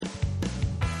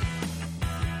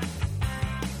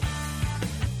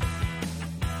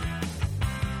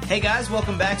Hey guys,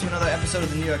 welcome back to another episode of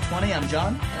the New York 20. I'm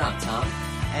John. And I'm Tom.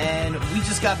 And we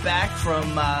just got back from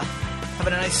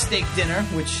having a nice steak dinner,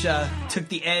 which took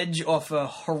the edge off a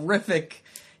horrific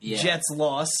Jets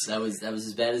loss. That was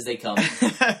as bad as they come.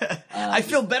 I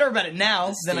feel better about it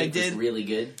now than I did. Was really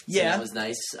good. So yeah, that was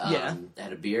nice. I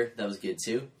had a beer. That was good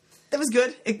too. That was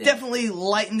good. It definitely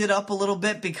lightened it up a little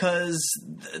bit because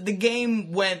the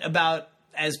game went about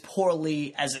as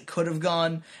poorly as it could have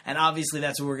gone, and obviously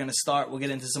that's where we're going to start. We'll get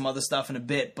into some other stuff in a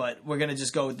bit, but we're going to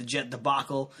just go with the Jet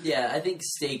debacle. Yeah, I think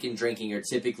steak and drinking are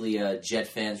typically a Jet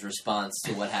fan's response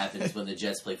to what happens when the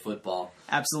Jets play football.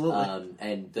 Absolutely.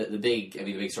 And the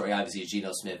big story obviously is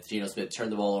Geno Smith. Geno Smith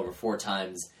turned the ball over 4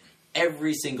 times.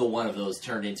 Every single one of those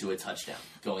turned into a touchdown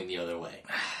going the other way.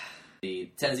 The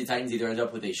Tennessee Titans either end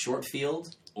up with a short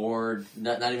field or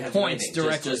not even have points to do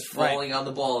anything. directly. Just falling on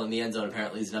the ball in the end zone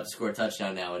apparently is enough to score a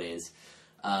touchdown nowadays.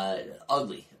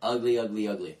 Ugly.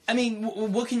 I mean,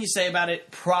 what can you say about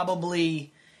it?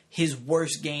 Probably his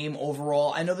worst game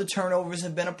overall. I know the turnovers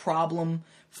have been a problem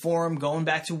for him going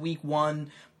back to week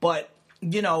 1, but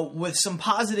you know, with some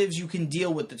positives, you can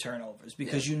deal with the turnovers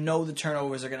because you know the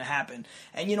turnovers are going to happen.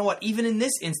 And you know what? Even in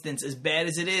this instance, as bad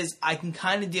as it is, I can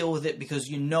kind of deal with it because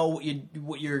you know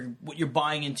what you're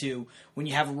buying into when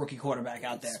you have a rookie quarterback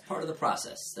out there. It's part of the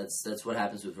process. That's what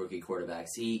happens with rookie quarterbacks.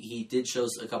 He did show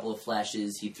a couple of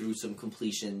flashes. He threw some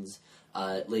completions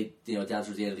late, down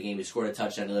towards the end of the game. He scored a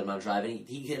touchdown to let him on drive, and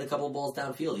he hit a couple of balls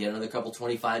downfield. He had another couple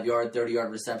 25-yard, 30-yard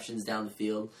receptions down the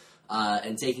field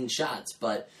and taking shots,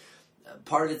 but.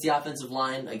 Part of it's the offensive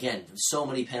line. Again, so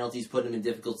many penalties put him in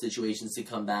difficult situations to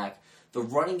come back. The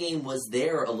running game was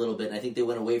there a little bit, and I think they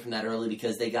went away from that early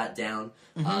because they got down.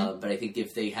 Mm-hmm. But I think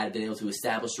if they had been able to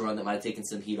establish the run, that might have taken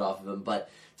some heat off of him. But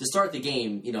to start the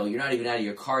game, you're not even out of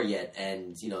your car yet,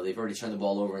 and they've already turned the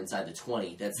ball over inside the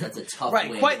 20. That's a tough right,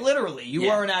 win. Quite literally. You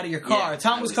weren't out of your car. Yeah,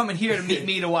 Tom was coming here to meet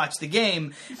me to watch the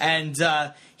game, and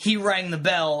he rang the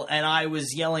bell, and I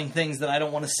was yelling things that I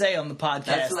don't want to say on the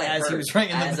podcast as he was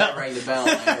ringing the bell. As I rang the bell,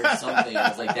 I heard something. I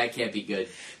was like, that can't be good.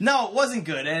 No, it wasn't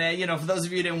good. And, for those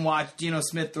of you who didn't watch, Geno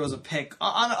Smith throws a pick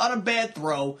on a bad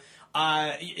throw.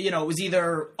 It was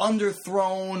either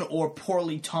underthrown or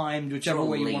poorly timed, whichever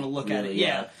way you want to look at it.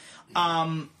 Yeah.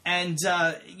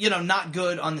 Not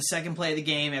good on the second play of the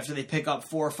game after they pick up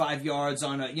 4 or 5 yards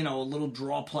on a little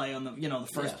draw play on the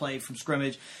first play from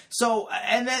scrimmage. So,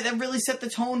 and that really set the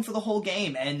tone for the whole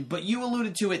game. But you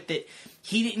alluded to it that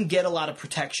he didn't get a lot of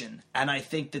protection. And I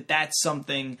think that that's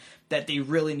something that they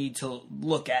really need to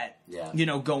look at,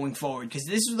 going forward. Because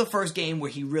this was the first game where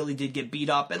he really did get beat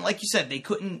up. And like you said, they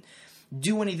couldn't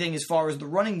do anything as far as the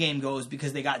running game goes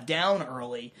because they got down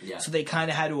early, so they kind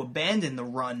of had to abandon the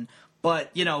run.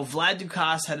 But, Vlad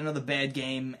Dukas had another bad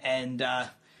game, and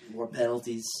more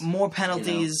penalties. More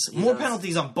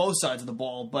penalties on both sides of the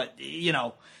ball, but,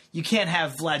 you can't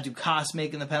have Vlad Dukas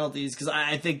making the penalties because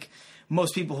I think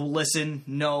most people who listen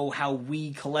know how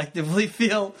we collectively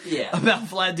feel about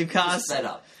Vlad Dukas. Just fed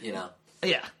up,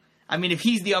 Yeah. I mean, if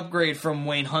he's the upgrade from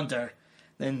Wayne Hunter,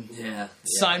 then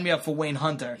sign me up for Wayne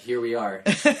Hunter. Here we are.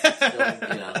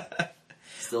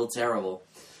 Still terrible.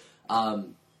 I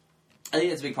think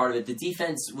that's a big part of it. The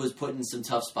defense was put in some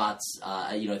tough spots.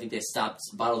 I think they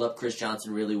bottled up Chris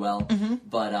Johnson really well. Mm-hmm.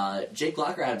 But Jake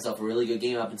Locker had himself a really good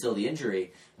game up until the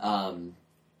injury.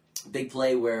 Big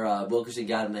play where Wilkerson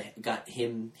got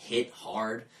him hit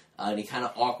hard. And he kind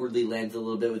of awkwardly landed a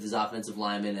little bit with his offensive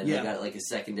lineman. And they got like a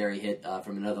secondary hit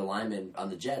from another lineman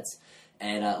on the Jets.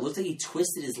 And it looked like he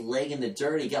twisted his leg in the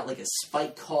dirt. He got like a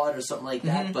spike caught or something like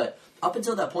that. Mm-hmm. But up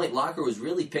until that point, Locker was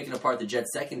really picking apart the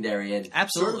Jets secondary and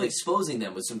sort of exposing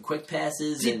them with some quick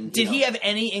passes. Did he have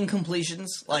any incompletions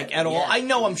at all?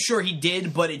 I'm sure he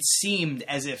did, but it seemed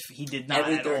as if he did not.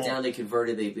 Every third down they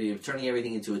converted, they were turning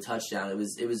everything into a touchdown. It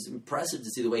was impressive to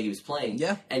see the way he was playing.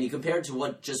 Yeah. And you compare it to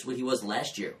what he was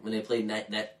last year when they played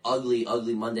that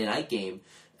ugly Monday night game.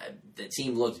 The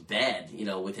team looked bad,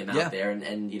 with him out there,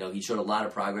 and he showed a lot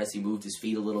of progress. He moved his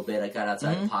feet a little bit. I got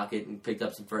outside the pocket and picked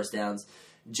up some first downs.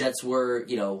 Jets were,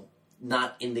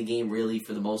 not in the game really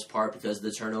for the most part because of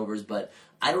the turnovers, but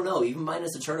I don't know. Even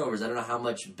minus the turnovers, I don't know how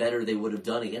much better they would have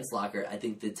done against Locker. I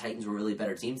think the Titans were a really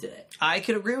better team today. I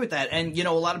could agree with that. And,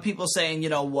 a lot of people saying,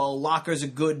 Locker's a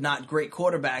good, not great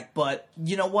quarterback, but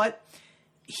you know what?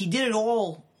 He did it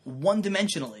all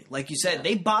one-dimensionally. Like you said,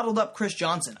 they bottled up Chris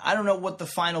Johnson. I don't know what the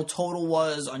final total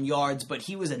was on yards, but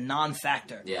he was a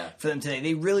non-factor for them today.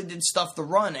 They really did stuff the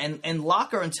run. And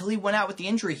Locker, until he went out with the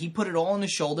injury, he put it all on his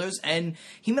shoulders, and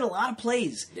he made a lot of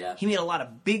plays. Yeah. He made a lot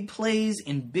of big plays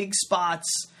in big spots.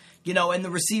 And the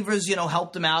receivers,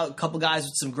 helped him out. A couple guys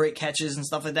with some great catches and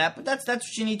stuff like that. But that's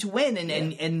what you need to win.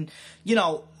 And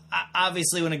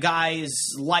obviously when a guy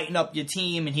is lighting up your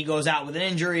team and he goes out with an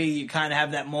injury, you kind of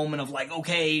have that moment of like,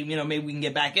 okay, you know, maybe we can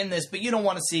get back in this, but you don't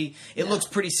want to see, it looks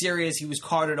pretty serious. He was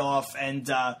carted off, and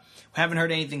haven't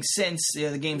heard anything since.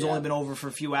 The game's only been over for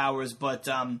a few hours, but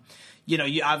you know,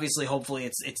 you obviously, hopefully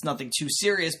it's nothing too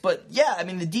serious. But yeah, I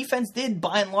mean, the defense did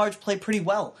by and large play pretty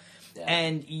well. Yeah.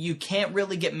 And you can't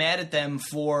really get mad at them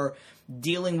for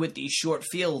dealing with these short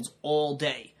fields all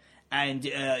day. And,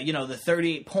 you know, the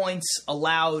 38 points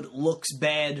allowed looks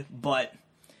bad, but,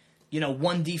 you know,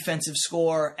 one defensive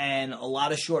score and a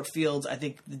lot of short fields, I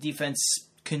think the defense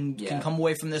can come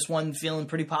away from this one feeling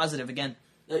pretty positive again.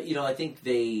 You know, I think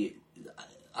they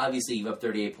obviously give up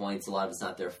 38 points. A lot of it's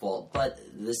not their fault, but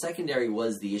the secondary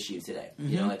was the issue today. Mm-hmm.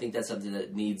 You know, I think that's something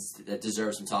that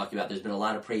deserves some talking about. There's been a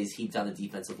lot of praise heaped on the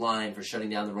defensive line for shutting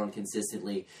down the run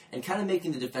consistently and kind of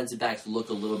making the defensive backs look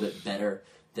a little bit better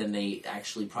than they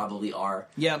actually probably are.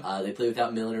 Yeah. They play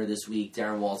without Milliner this week.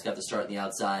 Darren Walls got the start on the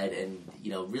outside and, you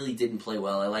know, really didn't play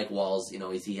well. I like Walls. You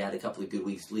know, he had a couple of good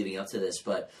weeks leading up to this,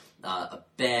 but a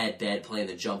bad play in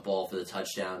the jump ball for the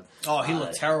touchdown. Oh, he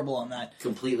looked terrible on that.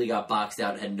 Completely got boxed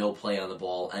out and had no play on the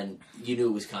ball, and you knew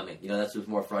it was coming. You know, that's what's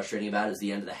more frustrating about it is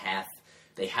the end of the half.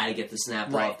 They had to get the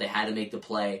snap off. They had to make the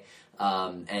play,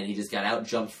 and he just got out,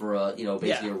 jumped for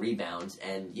basically a rebound,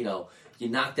 and, you know, you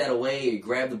knock that away, or you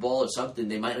grab the ball or something,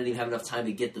 they might not even have enough time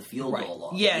to get the field goal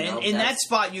off. Yeah, you know? In that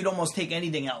spot, you'd almost take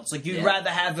anything else. Like, you'd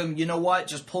rather have him, you know what,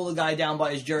 just pull the guy down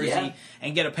by his jersey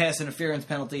and get a pass interference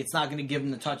penalty. It's not going to give him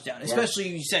the touchdown. Especially,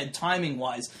 you said,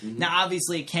 timing-wise. Mm-hmm. Now,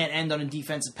 obviously, it can't end on a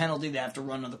defensive penalty. They have to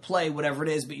run another play, whatever it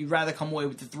is, but you'd rather come away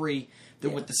with the 3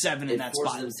 than with the 7 in that spot. It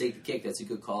forces them to take the kick. That's a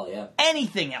good call, yeah.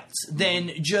 Anything else than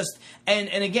just... And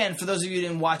again, for those of you who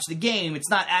didn't watch the game,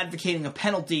 it's not advocating a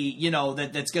penalty, you know,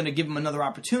 that's going to give him another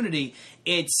opportunity.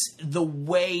 It's the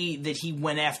way that he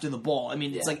went after the ball. I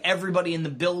mean, it's like everybody in the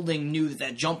building knew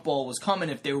that jump ball was coming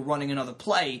if they were running another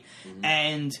play,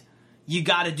 and you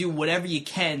got to do whatever you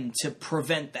can to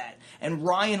prevent that. And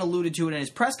Ryan alluded to it in his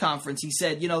press conference. He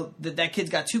said, you know, that kid's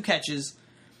got 2 catches.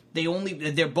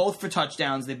 They're both for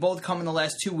touchdowns. They both come in the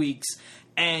last 2 weeks,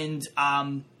 and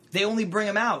they only bring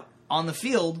him out on the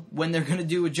field when they're going to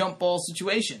do a jump ball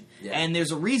situation, and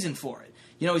there's a reason for it.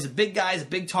 You know, he's a big guy, he's a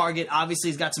big target.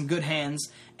 Obviously, he's got some good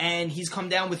hands, and he's come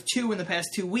down with 2 in the past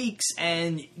 2 weeks.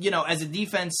 And you know, as a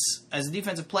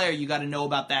defensive player, you got to know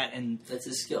about that. And that's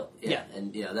his skill. Yeah.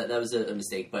 And you know that was a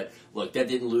mistake. But look, that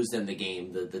didn't lose them the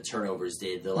game. The turnovers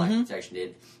did, the lack of protection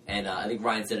did, and I think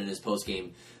Ryan said in his post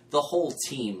game, the whole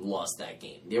team lost that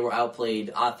game. They were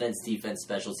outplayed, offense, defense,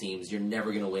 special teams. You're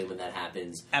never going to win when that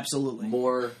happens. Absolutely.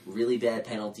 More really bad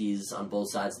penalties on both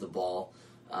sides of the ball.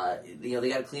 You know, they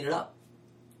got to clean it up.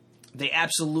 They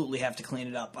absolutely have to clean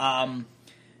it up.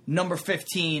 Number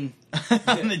 15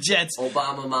 on the Jets.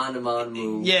 Obama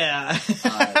Manaman Yeah.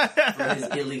 for his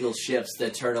illegal shifts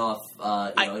that turn off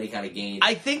any kind of gain.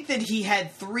 I think that he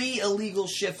had 3 illegal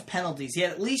shift penalties. He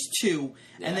had at least 2,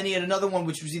 and then he had another one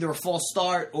which was either a false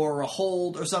start or a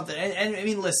hold or something. And I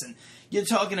mean, listen, you're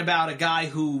talking about a guy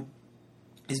who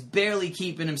is barely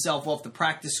keeping himself off the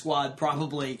practice squad,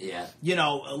 probably. Yeah. You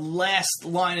know, last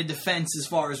line of defense as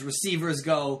far as receivers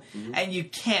go, and you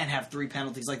can't have 3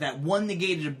 penalties like that. One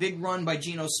negated a big run by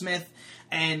Geno Smith,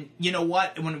 and you know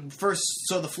what? When I first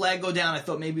saw the flag go down, I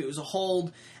thought maybe it was a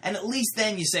hold, and at least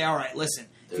then you say, all right, listen,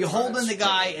 if you're holding the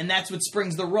guy and that's what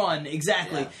springs the run,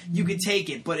 you could take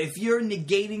it. But if you're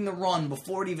negating the run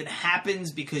before it even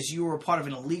happens because you were a part of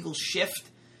an illegal shift,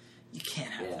 you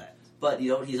can't have that. But, you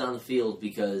know, he's on the field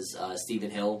because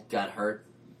Stephen Hill got hurt.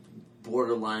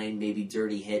 Borderline, maybe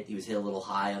dirty hit. He was hit a little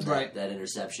high on that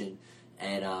interception.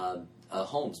 And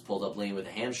Holmes pulled up lane with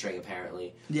a hamstring,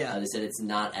 apparently. Yeah. They said it's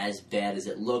not as bad as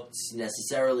it looked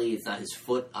necessarily. It's not his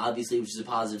foot, obviously, which is a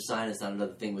positive sign. It's not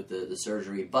another thing with the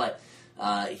surgery. But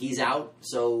he's out,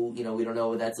 so, you know, we don't know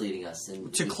where that's leading us.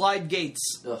 And to Clyde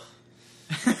Gates. Ugh.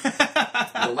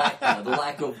 the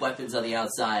lack of weapons on the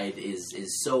outside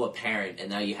is so apparent, and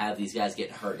now you have these guys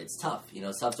getting hurt. It's tough. You know,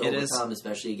 it's tough to overcome,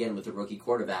 especially again with the rookie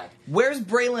quarterback. Where's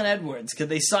Braylon Edwards? Could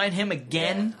they sign him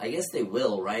again? Yeah, I guess they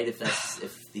will, right?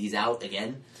 If he's out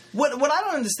again. What I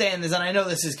don't understand is, and I know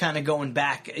this is kind of going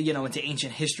back, you know, into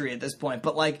ancient history at this point,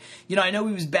 but like, you know, I know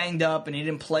he was banged up and he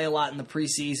didn't play a lot in the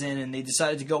preseason, and they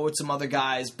decided to go with some other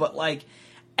guys, but like,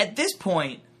 at this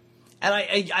point.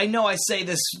 And I know I say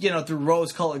this, you know, through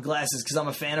rose-colored glasses because I'm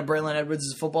a fan of Braylon Edwards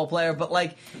as a football player, but,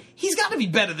 like, he's got to be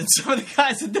better than some of the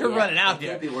guys that they're running out there.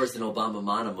 He can't be worse than Obama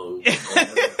Manamu.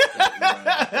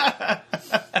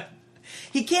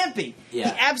 He can't be.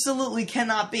 Yeah. He absolutely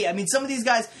cannot be. I mean, some of these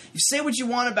guys, you say what you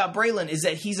want about Braylon, is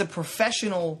that he's a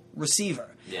professional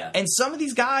receiver. Yeah. And some of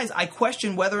these guys, I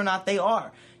question whether or not they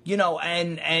are. You know,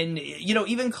 and you know,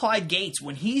 even Clyde Gates,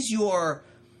 when he's your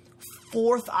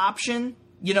fourth option,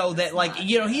 you know, that like,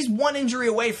 you know, he's one injury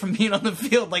away from being on the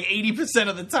field like 80%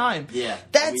 of the time. Yeah.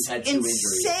 That's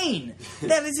insane.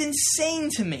 That is insane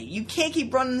to me. You can't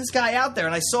keep running this guy out there.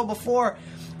 And I saw before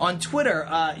on Twitter,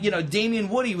 you know, Damian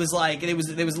Woody was like, there was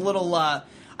a little,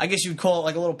 I guess you'd call it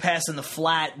like a little pass in the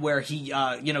flat where he,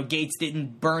 you know, Gates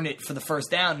didn't burn it for the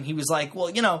first down. And he was like, well,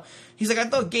 you know, he's like, I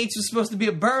thought Gates was supposed to be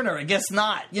a burner. I guess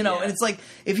not. You know, and it's like,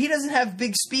 if he doesn't have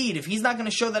big speed, if he's not going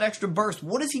to show that extra burst,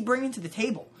 what is he bringing to the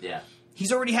table? Yeah.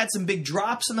 He's already had some big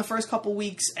drops in the first couple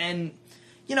weeks, and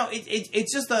you know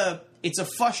it's just a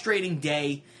frustrating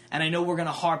day. And I know we're going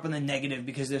to harp on the negative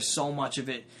because there's so much of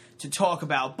it to talk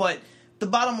about. But the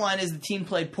bottom line is the team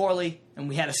played poorly, and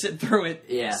we had to sit through it.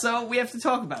 Yeah. So we have to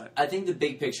talk about it. I think the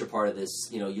big picture part of this,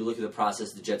 you know, you look at the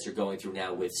process the Jets are going through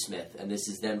now with Smith, and this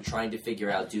is them trying to figure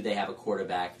out, do they have a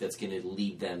quarterback that's going to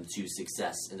lead them to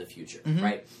success in the future,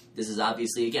 right? This is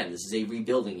obviously, again, this is a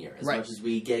rebuilding year. As much as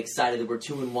we get excited that we're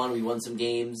 2-1, we won some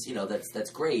games, you know, that's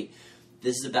great.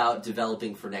 This is about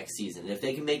developing for next season. And if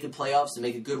they can make the playoffs and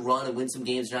make a good run and win some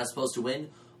games they're not supposed to win,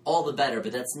 all the better,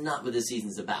 but that's not what this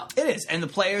season's about. It is, and the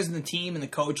players and the team and the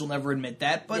coach will never admit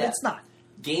that, but it's not.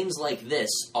 Games like this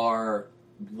are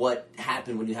what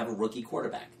happen when you have a rookie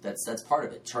quarterback. That's part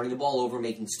of it. Turning the ball over,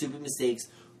 making stupid mistakes,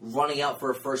 running out for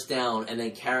a first down, and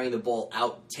then carrying the ball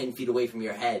out 10 feet away from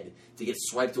your head to get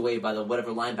swiped away by the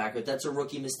whatever linebacker. That's a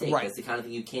rookie mistake. Right. That's the kind of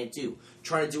thing you can't do.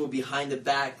 Trying to do it behind the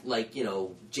back, like, you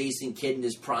know, Jason Kidd in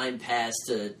his prime pass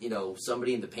to, you know,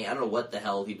 somebody in the paint. I don't know what the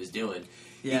hell he was doing.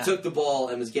 Yeah. He took the ball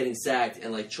and was getting sacked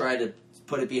and, like, tried to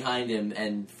put it behind him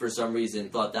and for some reason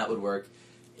thought that would work.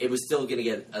 It was still going to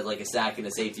get, a sack and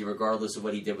a safety regardless of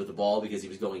what he did with the ball because he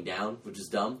was going down, which is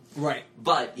dumb. Right.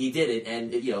 But he did it,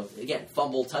 and, you know, again,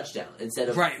 fumble touchdown instead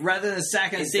of... Right. Rather than a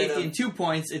sack and a safety and 2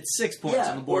 points, it's 6 points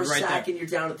on the board right there. Or sack and you're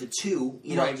down at the 2,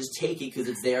 you know, and just take it because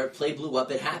it's there. Play blew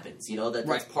up, it happens. You know,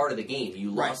 that's part of the game.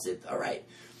 You lost it. All right.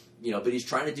 You know, but he's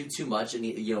trying to do too much, and,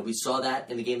 you know, we saw that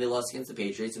in the game they lost against the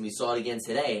Patriots, and we saw it again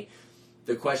today.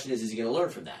 The question is he going to learn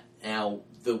from that? Now,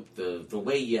 the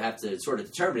way you have to sort of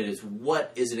determine it is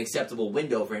what is an acceptable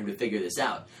window for him to figure this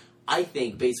out. I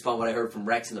think, based upon what I heard from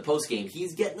Rex in the postgame,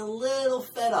 he's getting a little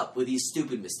fed up with these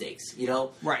stupid mistakes, you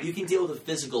know? Right. You can deal with a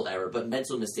physical error, but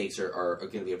mental mistakes are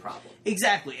going to be a problem.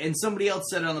 Exactly. And somebody else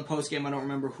said it on the postgame, I don't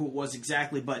remember who it was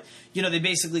exactly, but, you know, they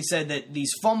basically said that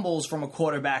these fumbles from a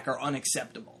quarterback are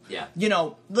unacceptable. Yeah. You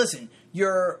know, listen,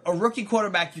 you're a rookie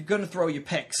quarterback, you're going to throw your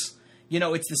picks. You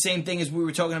know, it's the same thing as we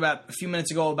were talking about a few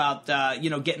minutes ago about, you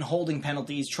know, getting holding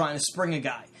penalties, trying to spring a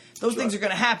guy. Those things are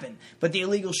going to happen, but the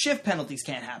illegal shift penalties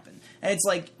can't happen. And it's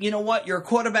like, you know what? You're a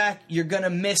quarterback. You're going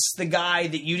to miss the guy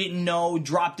that you didn't know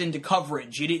dropped into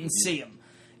coverage. You didn't see him.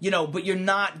 You know, but you're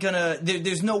not going to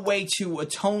there's no way to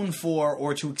atone for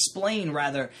or to explain,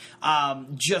 rather,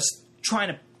 just trying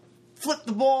to flip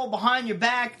the ball behind your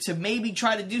back to maybe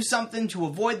try to do something to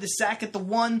avoid the sack at the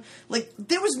 1. Like,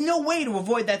 there was no way to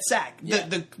avoid that sack. Yeah.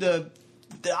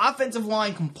 The offensive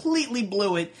line completely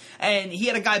blew it, and he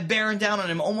had a guy bearing down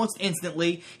on him almost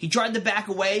instantly. He tried to back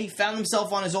away, found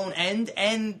himself on his own end,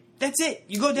 and that's it.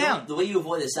 You go down. The way you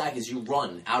avoid the sack is you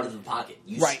run out of the pocket.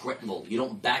 You scramble. You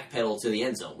don't backpedal to the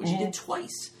end zone, which he did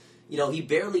twice. You know, he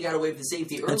barely got away with the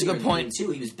safety earlier. That's a good point. In the game,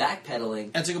 too. He was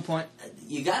backpedaling. That's a good point.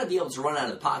 You got to be able to run out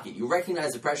of the pocket. You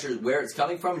recognize the pressure where it's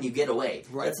coming from, and you get away.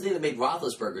 Right. That's the thing that made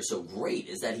Roethlisberger so great,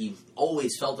 is that he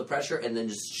always felt the pressure and then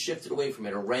just shifted away from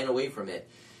it or ran away from it.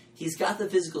 He's got the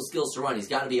physical skills to run. He's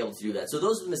got to be able to do that. So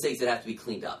those are the mistakes that have to be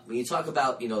cleaned up. When you talk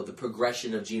about, you know, the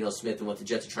progression of Geno Smith and what the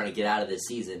Jets are trying to get out of this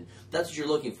season, that's what you're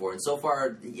looking for. And so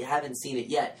far, you haven't seen it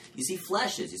yet. You see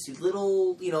flashes. You see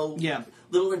little, you know,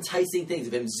 little enticing things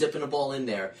of him zipping a ball in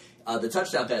there. The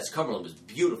touchdown pass to Cumberland was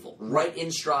beautiful. Right in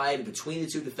stride between the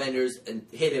two defenders and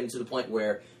hit him to the point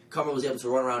where Cumberland was able to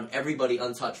run around everybody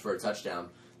untouched for a touchdown,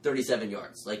 37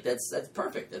 yards. Like, that's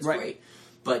perfect. That's great.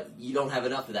 But you don't have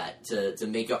enough of that to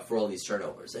make up for all these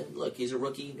turnovers. And look, he's a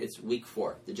rookie. It's week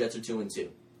 4. The Jets are 2-2.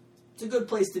 It's a good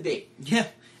place to be. Yeah.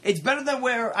 It's better than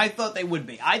where I thought they would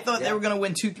be. I thought they were going to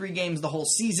win 2-3 games the whole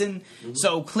season. Mm-hmm.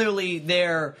 So clearly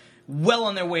they're well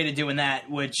on their way to doing that,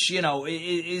 which, you know,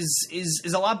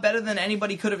 is a lot better than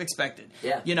anybody could have expected.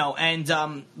 Yeah. You know,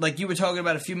 and like you were talking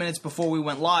about a few minutes before we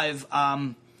went live,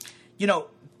 you know,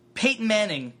 Peyton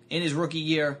Manning in his rookie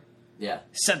year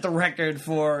set the record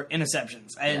for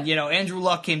interceptions. And, you know, Andrew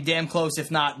Luck came damn close,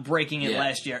 if not breaking it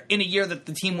last year, in a year that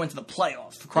the team went to the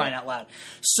playoffs, for crying out loud.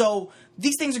 So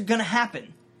these things are going to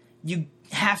happen. You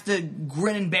have to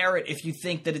grin and bear it if you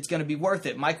think that it's going to be worth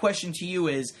it. My question to you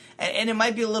is, and it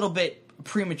might be a little bit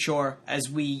premature as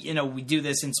we do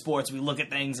this in sports. We look at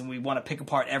things and we want to pick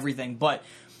apart everything. But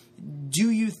do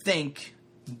you think,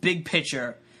 big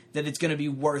picture, that it's going to be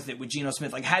worth it with Geno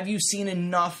Smith? Like, have you seen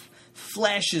enough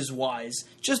flashes-wise,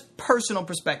 just personal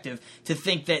perspective, to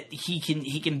think that he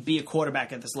can be a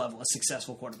quarterback at this level, a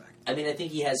successful quarterback? I mean, I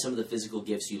think he has some of the physical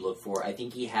gifts you look for. I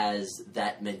think he has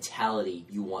that mentality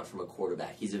you want from a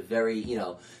quarterback. He's a very,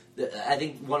 I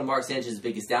think one of Mark Sanchez's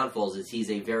biggest downfalls is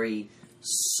he's a very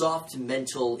soft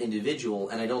mental individual,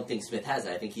 and I don't think Smith has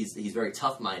that. I think he's very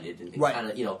tough-minded and right.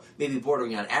 kind of, maybe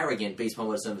bordering on arrogant based on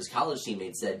what some of his college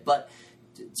teammates said, but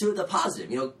to the positive.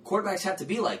 Quarterbacks have to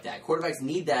be like that. Quarterbacks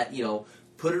need that,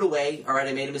 put it away. All right,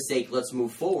 I made a mistake. Let's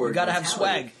move forward. You got to have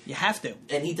swag. You have to.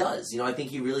 And he does. I think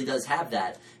he really does have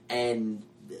that. And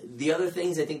the other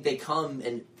things, I think they come,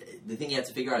 and the thing you have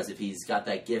to figure out is if he's got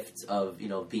that gift of,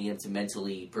 being able to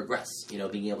mentally progress,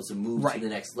 being able to move right. to the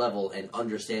next level and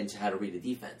understand how to read a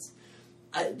defense.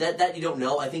 That you don't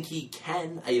know. I think he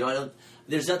can.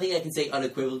 There's nothing I can say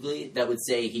unequivocally that would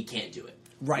say he can't do it.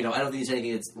 Right. I don't think there's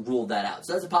anything that's ruled that out.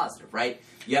 So that's a positive, right?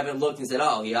 You haven't looked and said,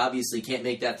 oh, he obviously can't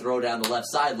make that throw down the left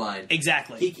sideline.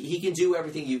 Exactly. He can do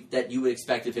everything that you would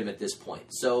expect of him at this point.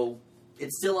 So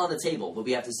it's still on the table, but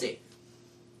we have to see.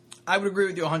 I would agree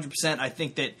with you 100%. I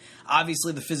think that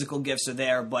obviously the physical gifts are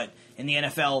there, but in the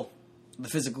NFL, the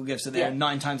physical gifts are there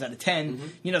 9 times out of 10.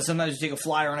 Mm-hmm. Sometimes you take a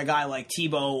flyer on a guy like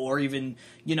Tebow or even,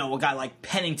 a guy like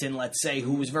Pennington, let's say,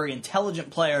 who was a very intelligent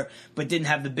player but didn't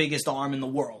have the biggest arm in the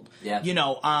world. Yeah.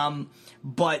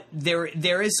 But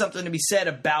there is something to be said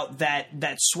about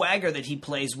that swagger that he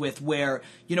plays with where,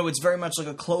 it's very much like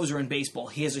a closer in baseball.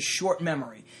 He has a short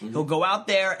memory. Mm-hmm. He'll go out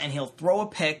there and he'll throw a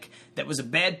pick that was a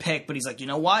bad pick, but he's like, you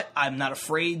know what? I'm not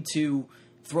afraid to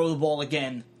throw the ball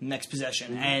again next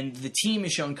possession. Mm-hmm. And the team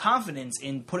has shown confidence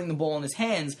in putting the ball in his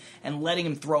hands and letting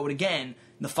him throw it again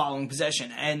the following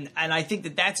possession. And I think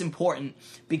that that's important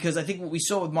because I think what we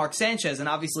saw with Mark Sanchez, and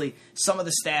obviously some of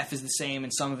the staff is the same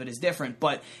and some of it is different,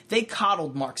 but they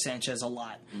coddled Mark Sanchez a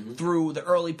lot through the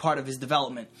early part of his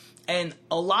development. And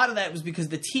a lot of that was because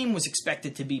the team was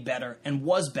expected to be better and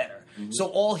was better. Mm-hmm. So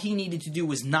all he needed to do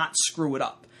was not screw it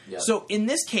up. Yep. So in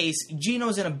this case,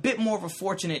 Geno's in a bit more of a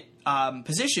fortunate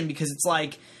position because it's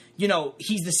like,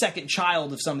 he's the second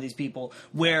child of some of these people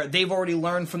where they've already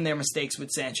learned from their mistakes with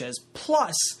Sanchez.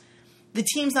 Plus, the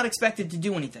team's not expected to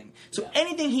do anything. So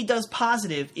anything he does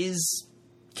positive is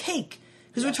cake.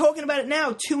 Because we're talking about it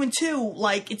now, 2-2,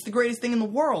 like it's the greatest thing in the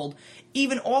world,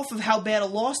 even off of how bad a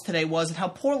loss today was and how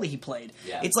poorly he played.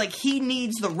 Yeah. It's like he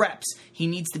needs the reps. He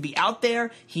needs to be out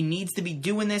there, he needs to be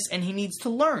doing this, and he needs to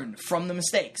learn from the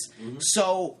mistakes. Mm-hmm.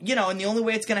 So, and the only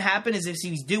way it's going to happen is if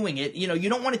he's doing it. You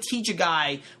don't want to teach a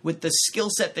guy with the skill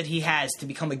set that he has to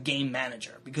become a game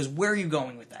manager, because where are you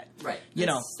going with that? Right.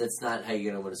 That's not how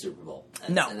you're going to win a Super Bowl.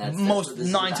 That's most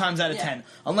 9 times out of 10.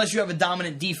 Unless you have a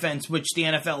dominant defense, which the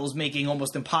NFL is making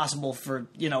almost impossible for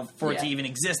it to even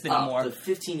exist anymore. The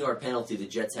 15-yard penalty the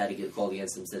Jets had to get called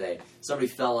against them today. Somebody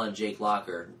fell on Jake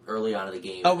Locker early on in the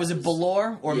game. Oh, was it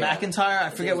Ballore or McIntyre?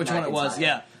 I forget which one it was.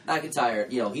 Yeah.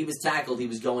 McIntyre, he was tackled. He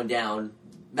was going down.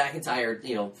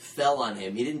 McIntyre, fell on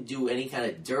him. He didn't do any kind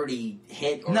of dirty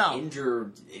hit or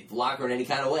injure Locker in any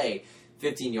kind of way.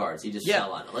 15 yards. He just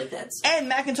fell on it.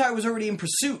 And McIntyre was already in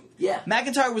pursuit. Yeah.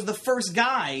 McIntyre was the first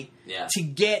guy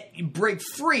to break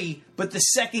free, but the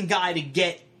second guy to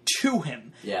get to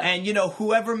him. Yeah. And,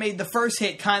 whoever made the first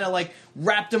hit kind of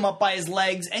wrapped him up by his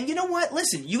legs. And you know what?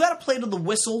 Listen, you got to play to the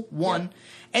whistle, 1. Yeah.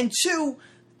 And 2,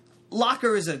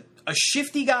 Locker is a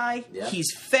shifty guy. Yeah.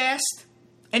 He's fast.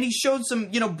 And he showed some,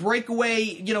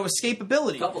 breakaway,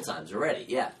 escapability. A couple times already,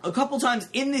 yeah. A couple times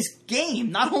in this game,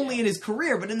 not only in his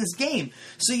career, but in this game.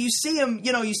 So you see him,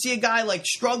 you see a guy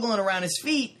struggling around his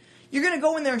feet. You're going to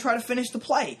go in there and try to finish the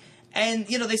play. And,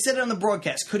 they said it on the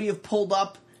broadcast. Could he have pulled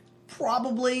up?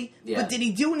 Probably. Yeah. But did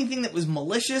he do anything that was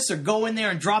malicious or go in there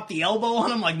and drop the elbow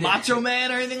on him like Macho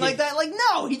Man or anything like that?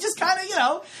 No, he just kind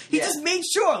of, he just made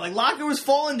sure. Locker was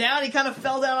falling down, he kind of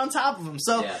fell down on top of him.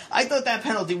 So I thought that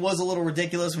penalty was a little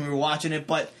ridiculous when we were watching it.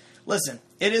 But listen,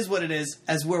 it is what it is.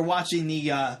 As we're watching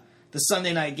the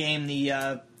Sunday night game,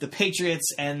 the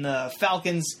Patriots and the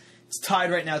Falcons. It's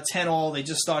tied right now 10-all. They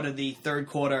just started the third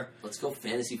quarter. Let's go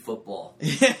fantasy football. I'm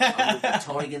rooting for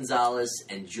Tony Gonzalez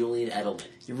and Julian Edelman.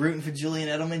 You're rooting for Julian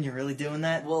Edelman? You're really doing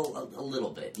that? Well, a little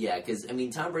bit, yeah. Because,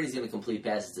 Tom Brady's going to complete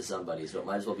passes to somebody, so it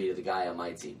might as well be the guy on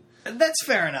my team. That's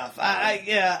fair enough.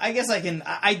 I guess I can.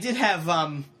 I did have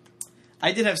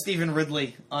Stephen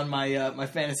Ridley on my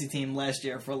fantasy team last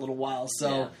year for a little while, so...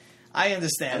 Yeah. I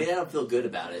understand. I don't feel good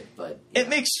about it, but... It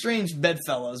makes strange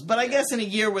bedfellows. But I guess in a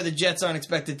year where the Jets aren't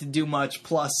expected to do much,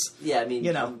 plus... Yeah, I'm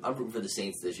rooting for the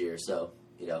Saints this year, so...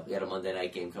 we got a Monday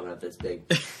night game coming up that's big.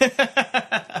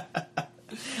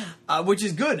 Which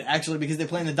is good, actually, because they're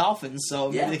playing the Dolphins,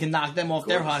 so maybe they can knock them off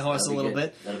their high horse a little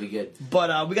bit. That'll be good.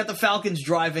 But we got the Falcons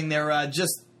driving. They're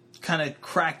just kind of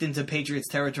cracked into Patriots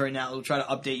territory now. We'll try to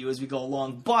update you as we go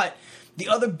along. But the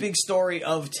other big story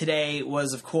of today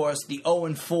was, of course, the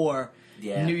 0-4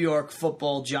 New York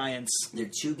Football Giants. They're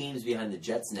 2 games behind the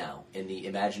Jets now in the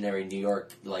imaginary New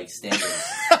York standings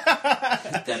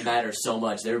that matter so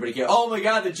much. Everybody cares. Oh my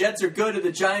God, the Jets are good and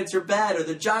the Giants are bad, or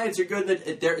the Giants are good.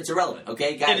 It's irrelevant.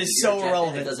 Okay, guys, it is so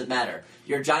irrelevant. It doesn't matter.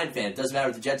 You're a Giant fan. It doesn't matter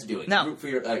what the Jets are doing. No. Root for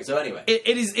your. So anyway, it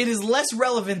is less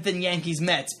relevant than Yankees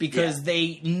Mets because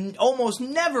they almost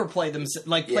never play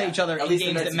each other in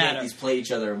games that matter. Yankees play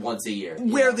each other once a year,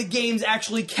 where the games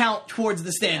actually count towards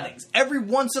the standings. Yeah. Every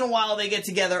once in a while they get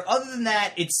together. Other than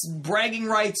that, it's bragging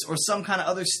rights or some kind of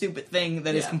other stupid thing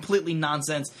that is completely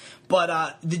nonsense.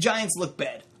 But the Giants look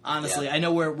bad. Honestly, I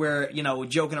know we're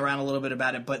joking around a little bit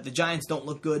about it, but the Giants don't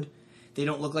look good. They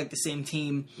don't look like the same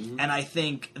team, and I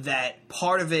think that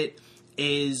part of it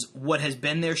is what has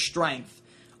been their strength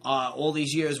all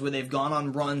these years where they've gone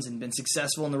on runs and been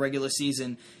successful in the regular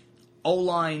season.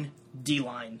 O-line,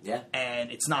 D-line,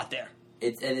 and it's not there.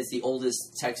 It's the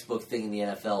oldest textbook thing in the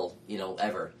NFL,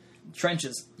 ever.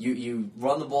 Trenches. You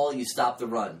run the ball, you stop the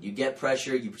run. You get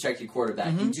pressure, you protect your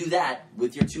quarterback. You do that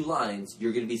with your 2 lines,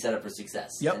 you're going to be set up for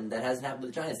success. Yep. And that hasn't happened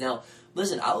with the Giants. Now,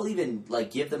 listen, I'll even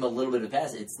give them a little bit of a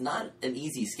pass. It's not an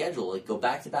easy schedule. Go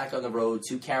back-to-back on the road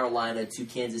to Carolina, to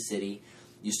Kansas City.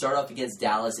 You start off against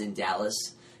Dallas in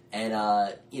Dallas. And,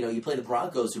 you play the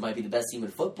Broncos, who might be the best team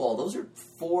in football. Those are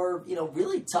 4,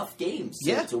 really tough games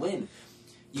to win.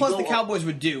 Plus, the Cowboys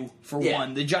were due for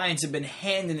one. The Giants have been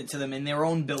handing it to them in their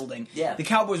own building. Yeah. The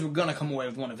Cowboys were going to come away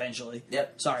with one eventually.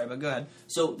 Yep. Sorry, but go ahead.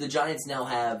 So the Giants now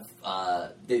have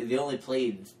they only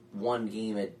played 1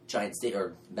 game at Giant State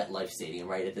or MetLife Stadium,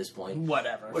 right? At this point,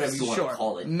 whatever you want to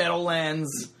call it,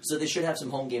 Meadowlands. So they should have some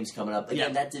home games coming up.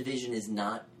 Again, that division is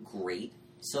not great.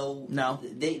 So no,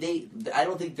 they I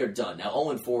don't think they're done. Now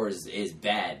 0-4 is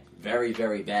bad, very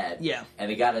very bad. Yeah,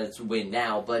 and they got to win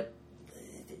now, but.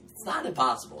 It's not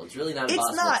impossible. It's really not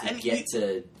impossible to get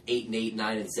to 8-8,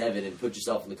 9-7, and put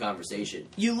yourself in the conversation.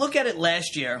 You look at it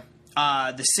last year.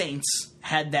 The Saints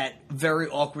had that very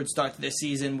awkward start to this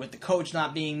season with the coach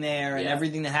not being there and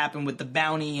everything that happened with the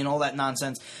bounty and all that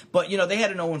nonsense. But they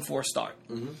had an 0-4 start,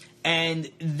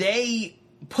 and they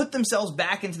put themselves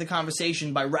back into the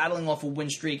conversation by rattling off a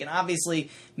win streak. And obviously,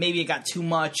 maybe it got too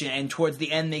much, and towards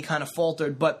the end they kind of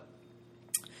faltered. But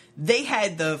they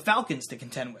had the Falcons to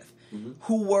contend with.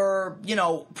 Who were,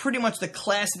 pretty much the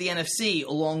class of the NFC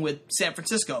along with San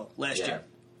Francisco last year.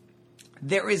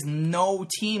 There is no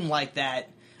team like that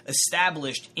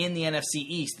established in the NFC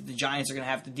East that the Giants are going to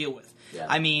have to deal with. Yeah.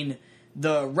 I mean,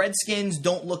 the Redskins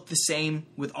don't look the same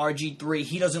with RG3.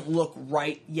 He doesn't look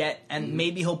right yet, and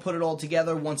maybe he'll put it all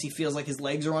together once he feels like his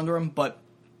legs are under him, but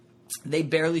they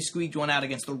barely squeaked one out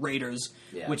against the Raiders,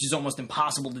 which is almost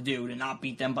impossible to do, to not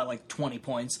beat them by 20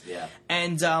 points. Yeah.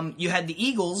 And you had the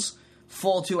Eagles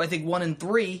fall to, I think,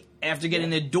 1-3 after getting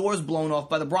their doors blown off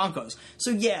by the Broncos.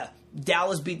 So,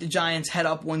 Dallas beat the Giants head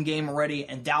up 1 game already,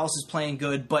 and Dallas is playing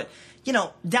good. But,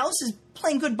 Dallas is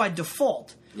playing good by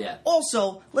default. Yeah.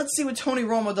 Also, let's see what Tony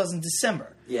Romo does in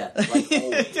December. Yeah, like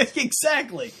always.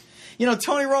 Exactly.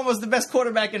 Tony Romo's the best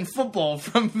quarterback in football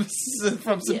from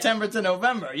September to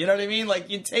November. You know what I mean?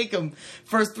 You take him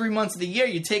first 3 months of the year,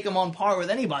 you take him on par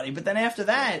with anybody. But then after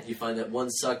that, you find that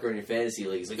one sucker in your fantasy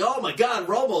league is like, oh my God,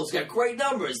 Romo's got great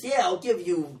numbers. Yeah, I'll give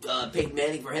you Peyton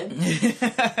Manning for him.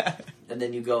 And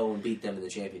then you go and beat them in the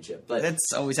championship. But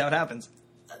that's always how it happens.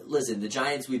 Listen, the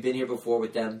Giants, we've been here before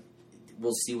with them.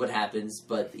 We'll see what happens,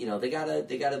 but they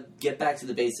gotta get back to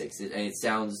the basics. And it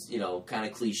sounds kind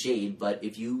of cliched, but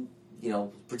if you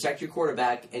protect your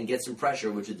quarterback and get some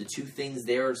pressure, which are the 2 things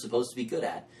they're supposed to be good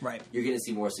at, right, you're going to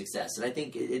see more success. And I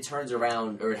think it turns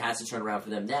around, or it has to turn around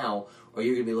for them now, or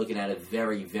you're going to be looking at a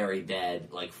very, very bad,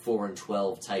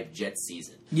 4-12 type Jets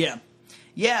season. Yeah.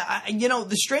 Yeah,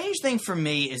 the strange thing for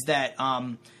me is that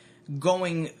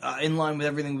going in line with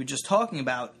everything we were just talking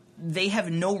about, they have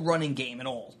no running game at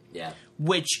all. Yeah.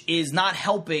 Which is not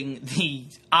helping the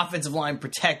offensive line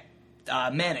protect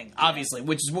Manning, obviously,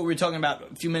 which is what we were talking about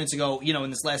a few minutes ago, in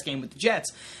this last game with the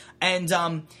Jets. And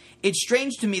it's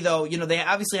strange to me, though, they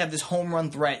obviously have this home run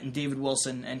threat in David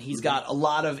Wilson, and he's got a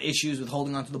lot of issues with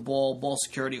holding onto the ball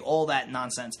security, all that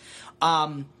nonsense.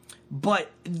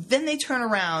 But then they turn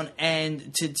around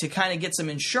and to kind of get some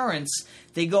insurance,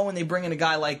 they go and they bring in a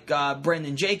guy like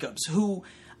Brandon Jacobs, who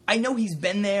I know he's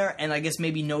been there and I guess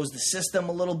maybe knows the system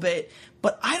a little bit,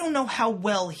 but I don't know how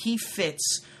well he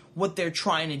fits what they're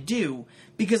trying to do,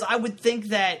 because I would think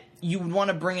that you would want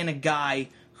to bring in a guy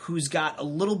who's got a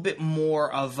little bit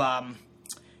more of,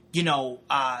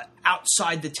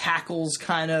 outside the tackles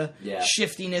kind of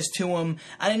shiftiness to him.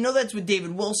 And I know that's what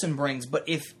David Wilson brings, but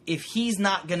if he's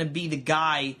not going to be the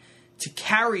guy to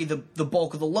carry the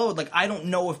bulk of the load, like, I don't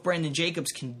know if Brandon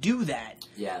Jacobs can do that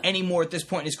anymore at this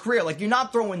point in his career. Like, you're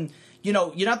not throwing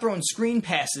screen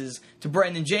passes to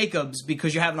Brandon Jacobs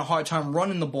because you're having a hard time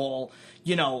running the ball.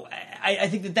 I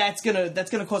think that's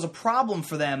gonna cause a problem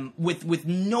for them with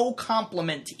no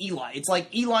complement to Eli. It's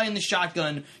like Eli in the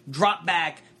shotgun, drop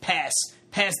back, pass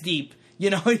deep.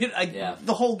 The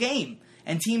whole game,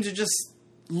 and teams are just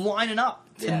lining up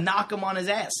to knock him on his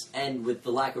ass. And with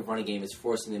the lack of running game, it's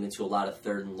forcing them into a lot of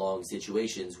third and long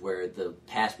situations where the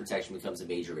pass protection becomes a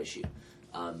major issue.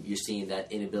 You're seeing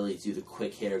that inability to do the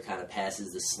quick hitter kind of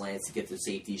passes, the slants to get the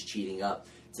safeties cheating up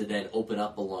to then open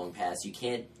up a long pass. You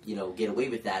can't, get away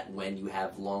with that when you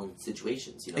have long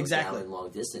situations, exactly. down and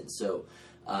long distance. So,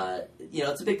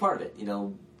 it's a big part of it.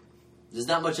 There's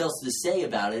not much else to say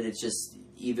about it. It's just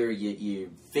either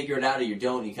you figure it out or you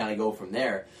don't, and you kind of go from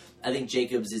there. I think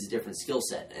Jacobs is a different skill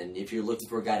set, and if you're looking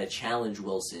for a guy to challenge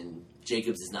Wilson,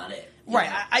 Jacobs is not it.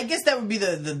 Right. I guess that would be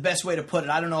the best way to put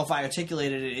it. I don't know if I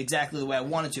articulated it exactly the way I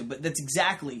wanted to, but that's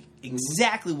exactly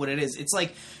what it is. It's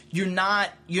like you're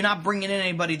not bringing in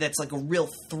anybody that's like a real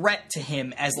threat to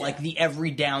him as like the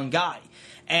every down guy,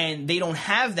 and they don't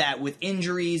have that with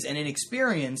injuries and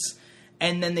inexperience.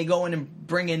 And then they go in and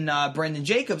bring in Brandon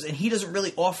Jacobs, and he doesn't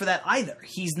really offer that either.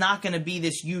 He's not going to be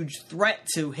this huge threat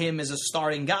to him as a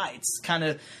starting guy. It's kind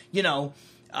of,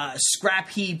 scrap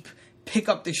heap, pick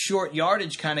up the short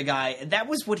yardage kind of guy. That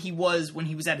was what he was when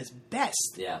he was at his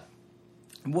best. Yeah.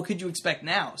 What could you expect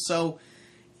now? So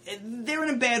they're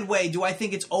in a bad way. Do I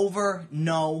think it's over?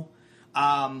 No.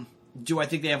 Do I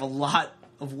think they have a lot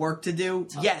of work to do?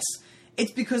 Tough. Yes.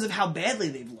 It's because of how badly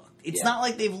they've looked. It's not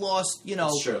like they've lost,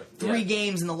 3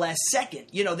 games in the last second.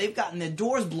 They've gotten their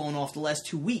doors blown off the last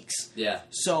 2 weeks. Yeah.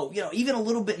 So, even a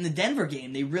little bit in the Denver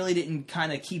game, they really didn't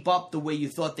kind of keep up the way you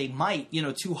thought they might.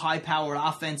 2 high-powered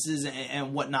offenses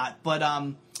and whatnot. But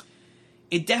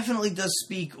it definitely does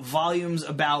speak volumes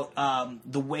about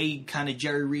the way kind of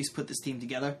Jerry Reese put this team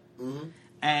together. Mm-hmm.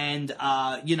 And,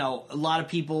 a lot of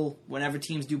people, whenever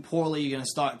teams do poorly, you're going to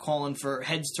start calling for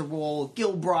heads to roll,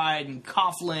 Gilbride and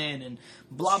Coughlin and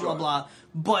blah, blah, blah.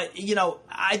 But,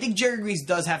 I think Jerry Reese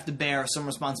does have to bear some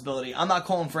responsibility. I'm not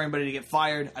calling for anybody to get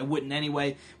fired. I wouldn't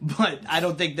anyway. But I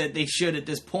don't think that they should at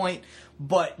this point.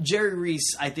 But Jerry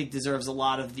Reese, I think, deserves a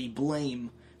lot of the blame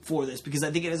for this, because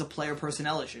I think it is a player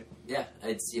personnel issue. Yeah,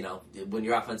 it's, when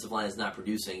your offensive line is not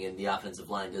producing and the offensive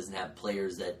line doesn't have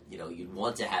players that, you'd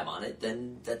want to have on it,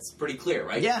 then that's pretty clear,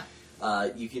 right? Yeah.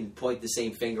 You can point the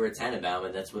same finger at Tannenbaum,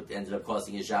 and that's what ended up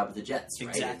costing his job with the Jets,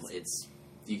 right? Exactly. It's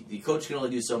the coach can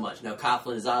only do so much. Now,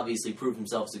 Coughlin has obviously proved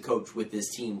himself as a coach with this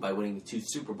team by winning 2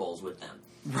 Super Bowls with them.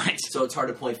 Right. So it's hard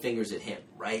to point fingers at him,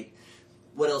 right?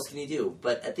 What else can you do?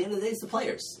 But at the end of the day, it's the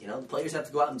players. The players have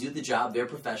to go out and do the job. They're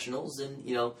professionals, and,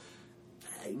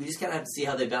 we just kind of have to see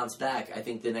how they bounce back. I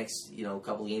think the next,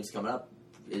 couple of games coming up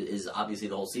is obviously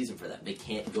the whole season for them. They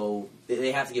can't go.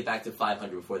 They have to get back to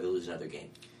 500 before they lose another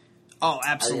game. Oh,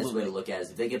 absolutely. I think that's the way to look at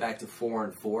it. If they get back to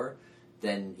 4-4,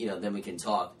 then then we can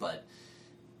talk. But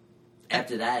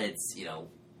after that, it's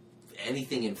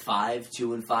anything in 5,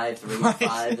 2-5,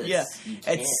 3-5. Yeah,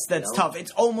 that's tough.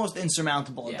 It's almost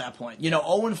insurmountable at that point.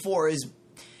 0-4 is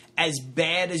as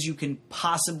bad as you can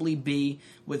possibly be,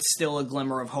 with still a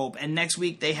glimmer of hope. And next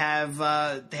week they have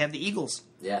the Eagles.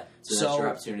 Yeah, so that's your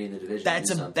opportunity in the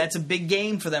division. That's a big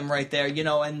game for them right there,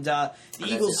 and the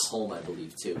Eagles at home, I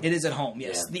believe, too. It is at home,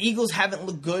 yes. Yeah. The Eagles haven't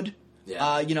looked good. Yeah.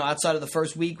 Outside of the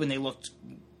first week when they looked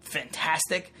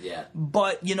fantastic. Yeah.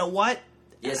 But you know what?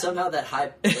 Yeah, somehow that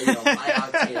high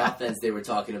octane offense they were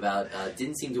talking about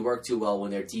didn't seem to work too well when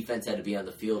their defense had to be on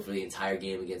the field for the entire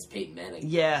game against Peyton Manning.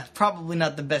 Yeah, probably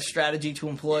not the best strategy to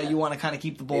employ. Yeah. You want to kind of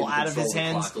keep the ball out of his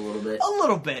hands. The clock a little bit. A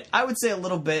little bit. I would say a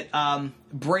little bit.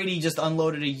 Brady just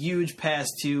unloaded a huge pass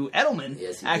to Edelman,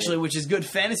 actually, which is good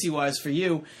fantasy-wise for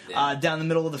you, down the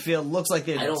middle of the field. Looks like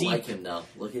they're deep. I don't like him, though.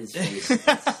 Look at his face.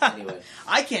 Anyway.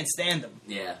 I can't stand him.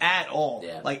 Yeah. At all.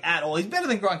 Yeah. Like, at all. He's better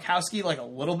than Gronkowski, like, a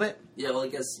little bit. Yeah, well, I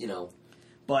guess,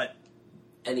 But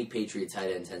any Patriot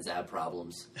tight end tends to have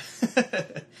problems.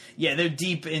 Yeah, they're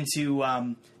deep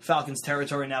into Falcons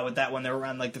territory now with that one. They're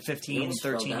around, like, the 15,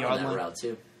 13-yard line. Route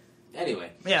too.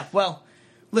 Anyway. Yeah, well...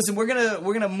 Listen, we're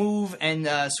gonna move and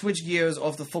switch gears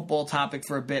off the football topic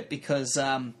for a bit because,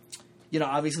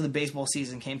 obviously the baseball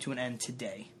season came to an end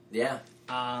today. Yeah.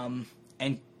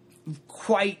 And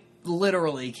quite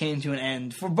literally came to an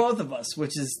end for both of us,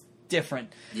 which is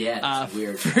different. Yeah, it's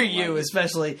weird. For you,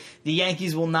 especially. The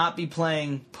Yankees will not be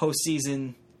playing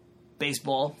postseason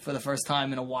baseball for the first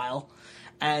time in a while.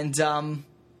 And how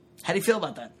do you feel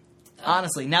about that?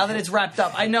 Honestly, now that it's wrapped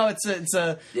up, I know it's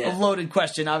a loaded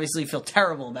question. Obviously, you feel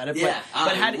terrible about it. Yeah,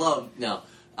 but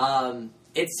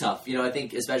it's tough. I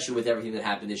think especially with everything that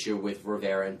happened this year with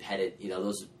Rivera and Pettit,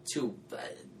 those two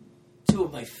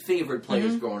of my favorite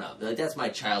players growing up. Like, that's my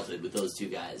childhood with those two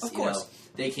guys. Of course.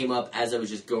 They came up as I was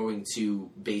just going to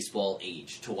baseball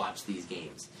age to watch these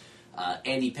games.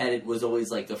 Andy Pettit was always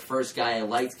like the first guy I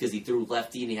liked because he threw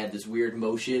lefty and he had this weird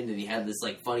motion and he had this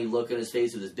like funny look on his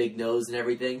face with his big nose and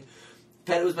everything.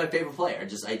 Pettit was my favorite player.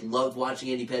 I loved watching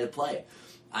Andy Pettit play.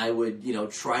 I would,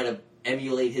 try to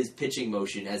emulate his pitching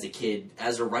motion as a kid,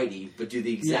 as a righty, but do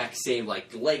the exact same,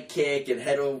 like, leg kick and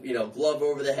glove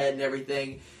over the head and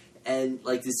everything. And,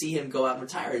 like, to see him go out and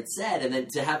retire, it's sad. And then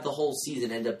to have the whole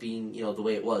season end up being, the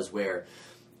way it was, where,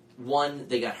 one,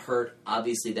 they got hurt.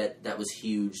 Obviously, that was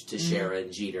huge to Shera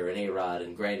and Jeter and A-Rod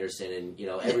and Granderson and,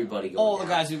 everybody going all the down.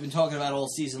 guys we've been talking about all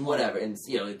season long. Whatever. And,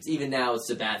 it's, even now,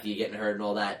 it's Sabathia getting hurt and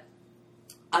all that.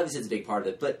 Obviously, it's a big part of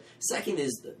it. But second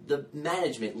is the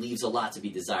management leaves a lot to be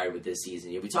desired with this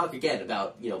season. We talk again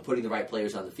about putting the right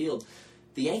players on the field.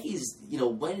 The Yankees,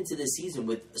 went into this season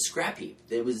with a scrap heap.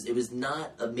 It was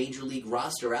not a major league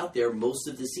roster out there most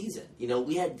of the season.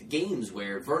 We had games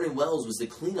where Vernon Wells was the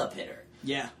cleanup hitter.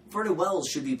 Yeah. Vernon Wells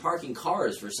should be parking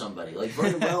cars for somebody. Like,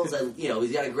 Vernon Wells,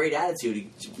 he's got a great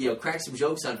attitude. He, cracks some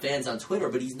jokes on fans on Twitter,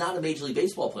 but he's not a Major League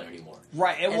Baseball player anymore.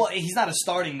 Right. Well, he's not a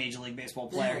starting Major League Baseball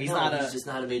player. He's just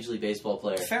not a Major League Baseball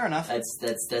player. Fair enough. That's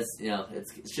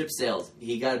it's ship sailed.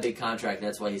 He got a big contract, and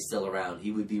that's why he's still around.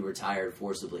 He would be retired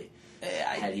forcibly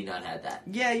had he not had that.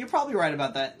 Yeah, you're probably right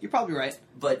about that. You're probably right.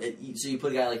 But, so you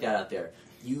put a guy like that out there.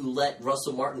 You let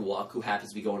Russell Martin walk, who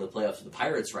happens to be going to the playoffs with the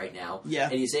Pirates right now. Yeah.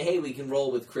 And you say, hey, we can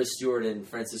roll with Chris Stewart and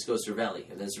Francisco Cervelli.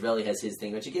 And then Cervelli has his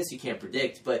thing, which I guess you can't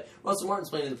predict. But Russell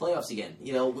Martin's playing in the playoffs again.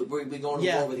 We're going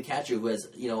to war with a catcher who has,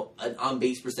 an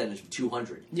on-base percentage of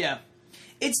 200. Yeah.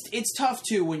 It's tough,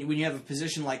 too, when you have a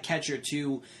position like catcher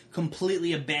to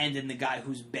completely abandon the guy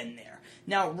who's been there.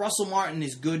 Now, Russell Martin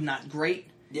is good, not great.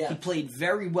 Yeah. He played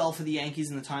very well for the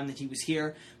Yankees in the time that he was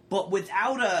here. But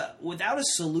without a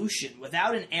solution,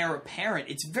 without an heir apparent,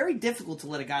 it's very difficult to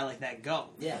let a guy like that go.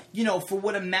 Yeah. For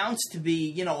what amounts to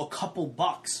be, a couple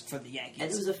bucks for the Yankees.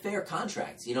 And it was a fair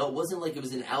contract. It wasn't like it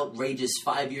was an outrageous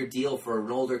 5-year deal for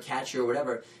an older catcher or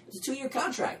whatever. It was a 2-year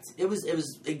contract. It was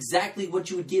exactly what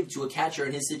you would give to a catcher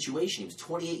in his situation. He was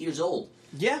 28 years old.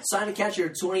 Yeah. Sign a catcher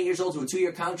at 28 years old to a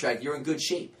 2-year contract, you're in good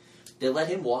shape. They let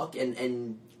him walk,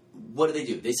 and what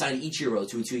do? They sign Ichiro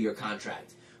to a 2-year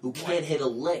contract. Who can't hit a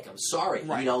lick. I'm sorry.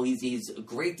 Right. He's a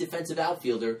great defensive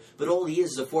outfielder, but all he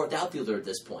is a fourth outfielder at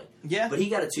this point. Yeah. But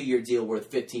he got a 2-year deal worth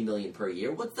 $15 million per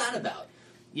year. What's that about?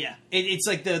 Yeah. It's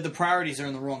like the priorities are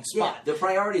in the wrong spot. Yeah, the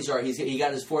priorities are he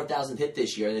got his 4,000th hit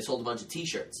this year, and they sold a bunch of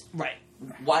T-shirts. Right.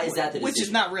 Why is that the decision? Which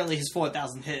is not really his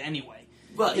 4,000th hit anyway.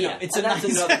 Well, It's that's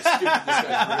another stupid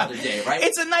discussion for another day, right?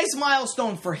 It's a nice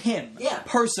milestone for him,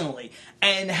 personally.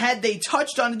 And had they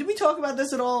touched on it, did we talk about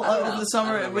this at all over the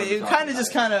summer? It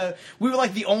we were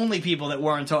like the only people that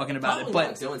weren't talking about it.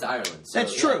 But they went to Ireland. So,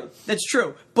 that's true. That's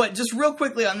true. But just real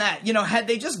quickly on that, had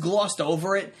they just glossed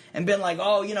over it and been like,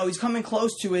 oh, he's coming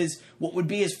close to what would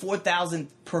be his 4,000th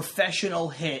professional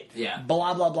hit,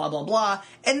 blah, blah, blah, blah, blah,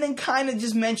 and then kind of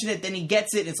just mention it, then he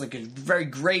gets it, it's like a very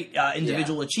great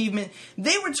individual achievement.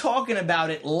 They were talking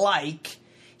about it like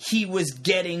he was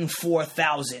getting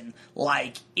 4,000,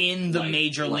 like, in the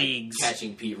major leagues.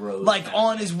 Catching Pete Rose. Like,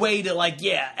 on his way to,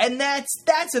 and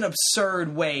that's an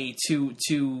absurd way to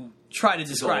try to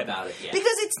describe it. Yeah.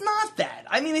 Because it's not that.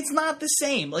 I mean, it's not the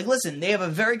same. Like, listen, they have a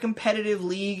very competitive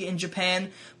league in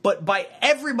Japan, but by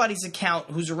everybody's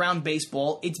account who's around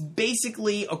baseball, it's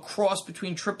basically a cross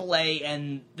between AAA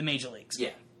and the major leagues. Yeah.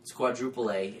 It's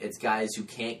quadruple A. It's guys who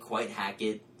can't quite hack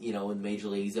it, in the major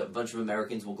leagues. A bunch of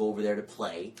Americans will go over there to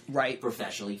play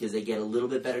professionally because they get a little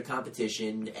bit better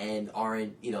competition and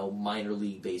aren't, minor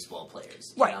league baseball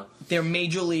players. Right. They're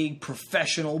major league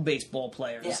professional baseball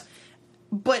players. Yeah.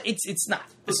 But it's not.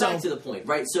 But back to the point,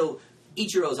 right? So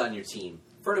Ichiro's on your team.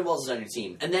 Vernon Wells is on your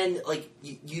team. And then,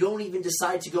 you don't even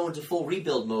decide to go into full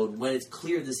rebuild mode when it's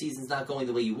clear the season's not going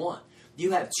the way you want.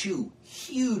 You have 2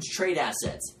 huge trade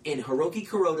assets in Hiroki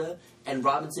Kuroda and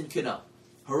Robinson Cano.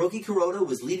 Hiroki Kuroda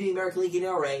was leading the American League in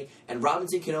ERA, and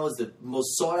Robinson Cano is the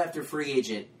most sought-after free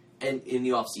agent in the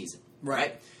offseason.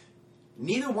 Right?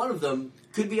 Neither one of them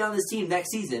could be on this team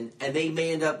next season, and they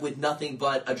may end up with nothing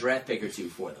but a draft pick or two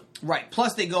for them. Right.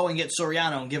 Plus, they go and get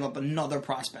Soriano and give up another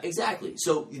prospect. Exactly.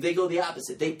 So they go the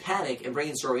opposite. They panic and bring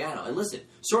in Soriano. And listen,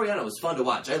 Soriano was fun to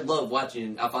watch. I love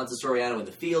watching Alfonso Soriano in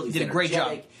the field. He did a great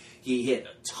job. He hit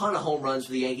a ton of home runs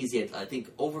for the Yankees. He had, I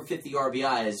think, over 50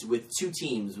 RBIs with 2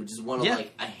 teams, which is one of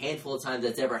like a handful of times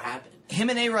that's ever happened. Him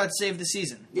and A-Rod saved the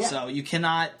season. Yeah. So you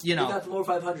cannot, He got them over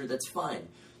 500. That's fine.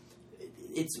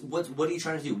 It's what are you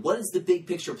trying to do? What is the big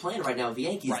picture plan right now with the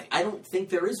Yankees? Right. I don't think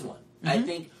there is one. Mm-hmm. I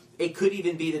think it could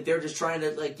even be that they're just trying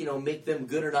to make them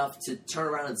good enough to turn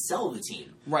around and sell the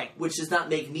team. Right. Which does not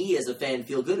make me as a fan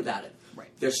feel good about it. Right.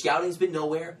 Their scouting's been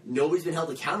nowhere. Nobody's been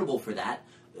held accountable for that.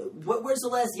 Where's the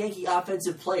last Yankee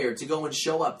offensive player to go and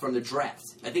show up from the draft?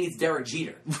 I think it's Derek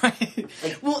Jeter. Right.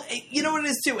 Well, you know what it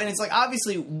is too, and it's like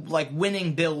obviously like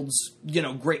winning builds,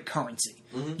 great currency.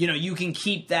 Mm-hmm. You can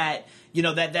keep that.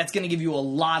 That's going to give you a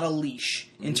lot of leash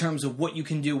in terms of what you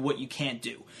can do, what you can't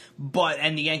do.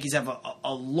 And the Yankees have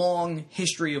a long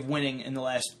history of winning in the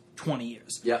last 20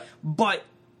 years. Yeah. But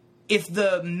if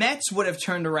the Mets would have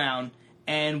turned around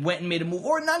and went and made a move,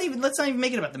 or let's not even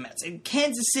make it about the Mets.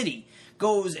 Kansas City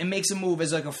goes and makes a move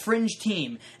as like a fringe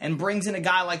team and brings in a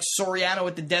guy like Soriano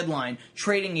at the deadline,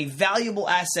 trading a valuable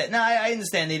asset. Now, I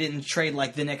understand they didn't trade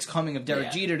like the next coming of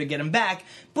Derek Jeter to get him back,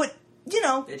 but,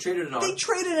 they traded an arm. They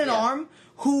traded an arm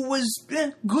who was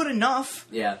good enough.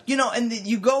 Yeah. And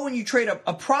you go and you trade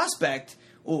a prospect.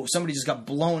 Oh, somebody just got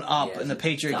blown up in the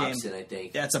Patriot Dobson, game. I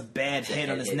think. That's a bad hit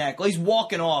on his neck. Well, he's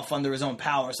walking off under his own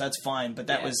power, so that's fine. But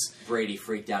that was Brady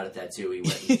freaked out at that too. He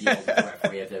went and yelled at the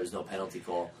referee if there was no penalty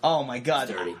call. Oh my God!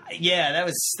 Dirty.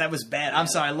 That was bad. I'm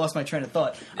sorry, I lost my train of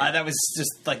thought. That was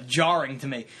just like jarring to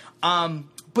me.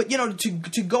 But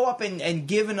to go up and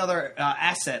give another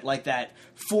asset like that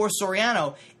for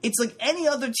Soriano, it's like any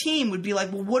other team would be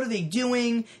like, well, what are they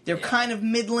doing? They're kind of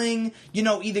middling.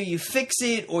 Either you fix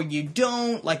it or you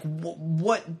don't. Like,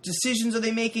 what decisions are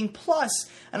they making? Plus,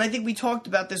 and I think we talked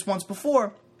about this once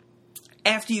before,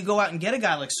 after you go out and get a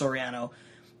guy like Soriano,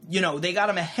 they got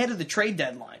him ahead of the trade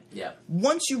deadline. Yeah.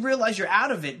 Once you realize you're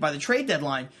out of it by the trade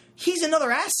deadline, he's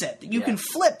another asset that you can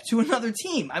flip to another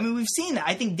team. I mean, we've seen that.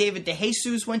 I think David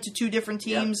DeJesus went to 2 different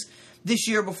teams this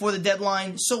year before the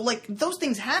deadline. So, those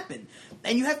things happen.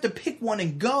 And you have to pick one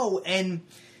and go. And,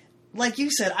 like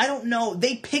you said, I don't know.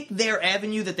 They picked their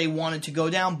avenue that they wanted to go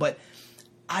down, but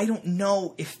I don't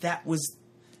know if that was...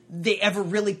 they ever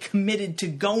really committed to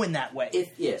going that way.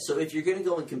 So if you're going to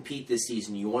go and compete this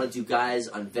season, you want to do guys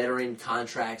on veteran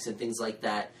contracts and things like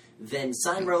that, then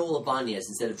sign Raul Ibanez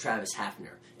instead of Travis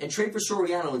Hafner. And trade for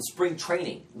Soriano in spring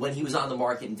training when he was on the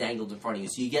market and dangled in front of you.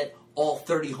 So you get all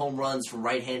 30 home runs from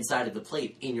right-hand side of the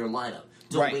plate in your lineup.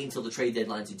 Don't wait until the trade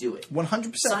deadline to do it.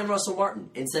 100%. Sign Russell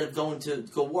Martin instead of going to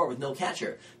go war with no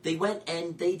catcher. They went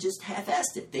and they just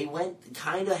half-assed it. They went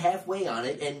kind of halfway on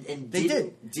it and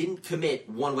didn't commit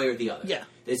one way or the other. Yeah.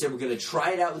 They said, we're going to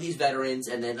try it out with these veterans,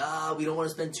 and then, we don't want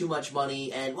to spend too much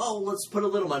money, and, let's put a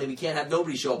little money. We can't have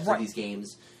nobody show up for these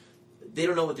games. They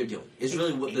don't know what they're doing. It's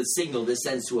really what the signal this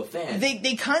sends to a fan.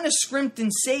 They kind of scrimped and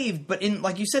saved, but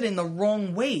like you said, in the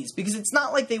wrong ways. Because it's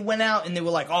not like they went out and they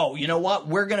were like, oh, you know what?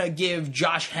 We're going to give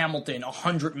Josh Hamilton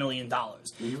 $100 million.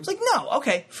 Mm-hmm. It's like, no,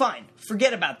 okay, fine.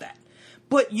 Forget about that.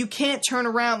 But you can't turn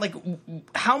around.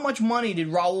 How much money did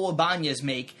Raul Ibanez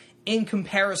make in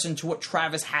comparison to what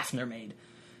Travis Hafner made?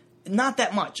 Not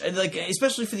that much.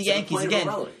 Especially for the Yankees, again.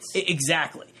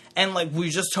 Exactly. And we were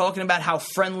just talking about how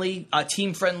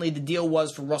team friendly the deal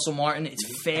was for Russell Martin.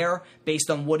 It's fair based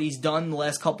on what he's done the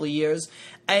last couple of years.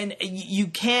 And you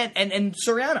can't, and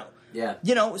Soriano. Yeah.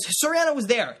 Soriano was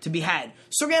there to be had.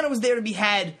 Soriano was there to be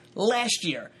had last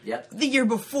year. Yep. The year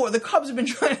before. The Cubs have been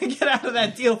trying to get out of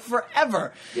that deal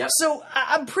forever. Yep. So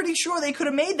I'm pretty sure they could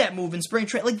have made that move in spring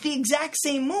training. The exact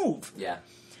same move. Yeah.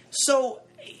 So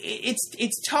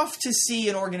it's tough to see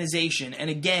an organization, and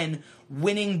again,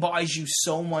 winning buys you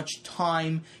so much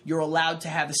time. You're allowed to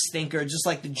have a stinker, just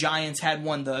like the Giants had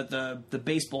one, the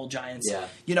baseball Giants.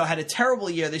 Yeah. Had a terrible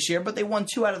year this year, but they won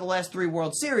 2 out of the last 3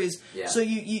 World Series. Yeah. So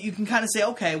you can kind of say,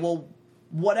 okay, well,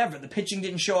 whatever. The pitching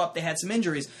didn't show up. They had some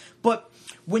injuries. But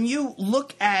when you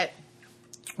look at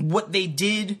what they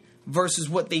did versus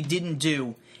what they didn't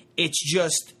do, it's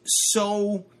just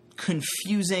so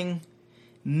confusing,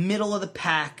 middle of the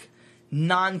pack,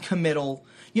 non-committal.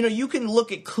 You can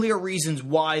look at clear reasons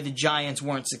why the Giants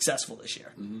weren't successful this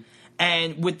year. Mm-hmm.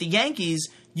 And with the Yankees,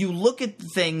 you look at the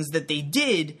things that they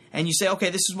did and you say, okay,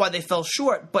 this is why they fell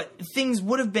short, but things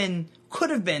could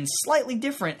have been slightly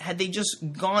different had they just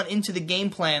gone into the game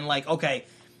plan like, okay,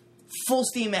 full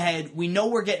steam ahead. We know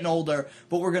we're getting older,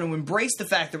 but we're going to embrace the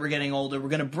fact that we're getting older. We're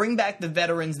going to bring back the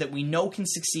veterans that we know can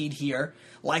succeed here,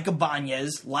 like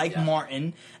Ibanez, like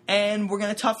Martin, and we're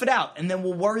going to tough it out. And then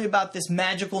we'll worry about this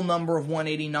magical number of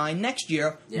 189 next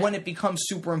year when it becomes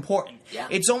super important. Yeah.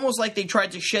 It's almost like they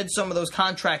tried to shed some of those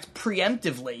contracts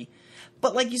preemptively,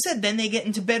 but like you said, then they get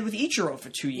into bed with Ichiro for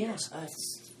 2 years. Yeah,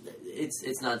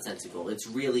 it's nonsensical. It's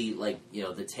really like,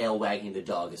 the tail wagging the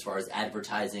dog as far as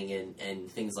advertising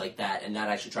and things like that, and not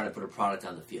actually trying to put a product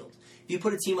on the field. If you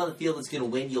put a team on the field that's going to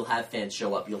win, you'll have fans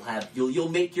show up. You'll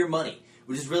make your money,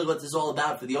 which is really what this is all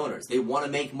about for the owners. They want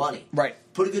to make money. Right.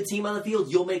 Put a good team on the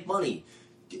field, you'll make money.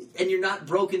 And you're not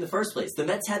broke in the first place. The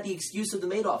Mets had the excuse of the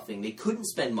Madoff thing. They couldn't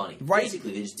spend money. Right.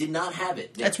 Basically, they just did not have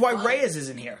it. That's why Reyes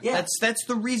isn't here. Yeah. That's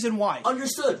the reason why.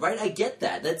 Understood, right? I get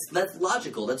that. That's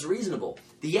logical. That's reasonable.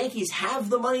 The Yankees have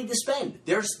the money to spend.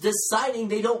 They're deciding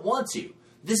they don't want to.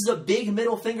 This is a big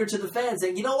middle finger to the fans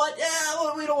saying, you know what?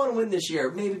 Yeah, we don't want to win this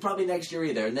year. Maybe probably next year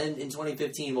either. And then in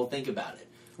 2015, we'll think about it.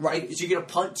 Right? So you're going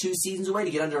to punt 2 seasons away to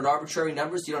get under an arbitrary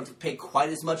number so you don't have to pay quite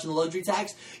as much in the luxury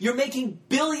tax? You're making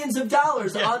billions of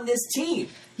dollars on this team.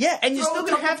 Yeah, and you're still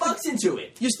going to have bucks into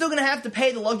it. You're still going to have to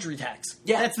pay the luxury tax.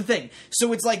 Yeah. That's the thing.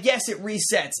 So it's like, yes, it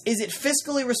resets. Is it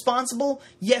fiscally responsible?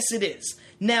 Yes, it is.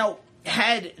 Now,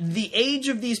 had the age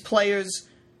of these players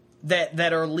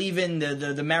that are leaving,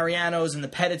 the Marianos and the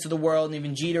Pettits of the world, and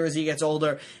even Jeter as he gets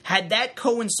older, had that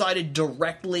coincided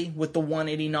directly with the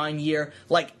 189 year,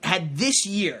 like, had this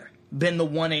year been the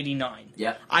 189,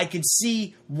 I could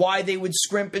see why they would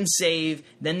scrimp and save.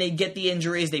 Then they'd get the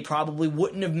injuries. They probably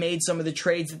wouldn't have made some of the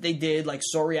trades that they did, like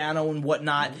Soriano and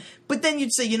whatnot. Mm-hmm. But then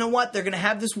you'd say, you know what? They're going to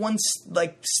have this one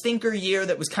stinker year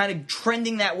that was kind of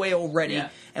trending that way already,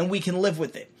 and we can live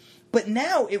with it. But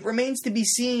now it remains to be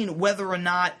seen whether or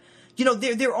not,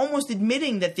 they're almost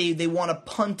admitting that they want to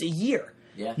punt a year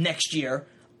next year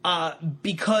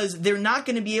because they're not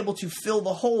going to be able to fill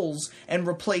the holes and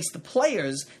replace the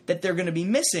players that they're going to be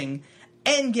missing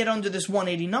and get under this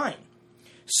 189.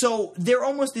 So they're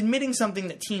almost admitting something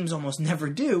that teams almost never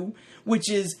do, which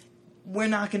is we're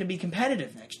not going to be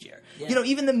competitive next year. Yeah.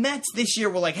 Even the Mets this year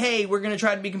were like, hey, we're going to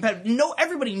try to be competitive. No,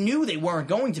 everybody knew they weren't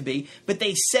going to be, but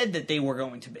they said that they were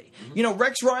going to be. Mm-hmm.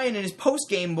 Rex Ryan in his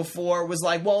post-game before was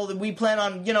like, well, we plan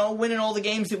on, winning all the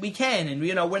games that we can, and,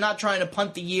 we're not trying to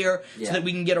punt the year so that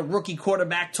we can get a rookie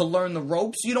quarterback to learn the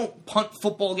ropes. You don't punt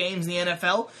football games in the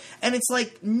NFL. And it's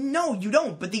like, no, you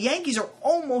don't. But the Yankees are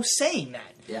almost saying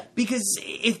that. Yeah. Because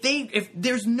if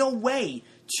there's no way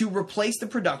to replace the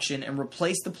production and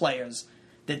replace the players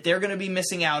that they're going to be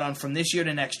missing out on from this year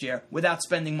to next year without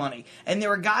spending money. And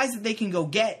there are guys that they can go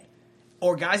get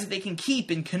or guys that they can keep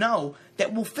in Cano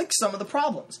that will fix some of the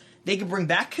problems. They could bring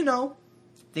back Cano.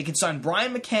 They could sign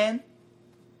Brian McCann.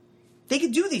 They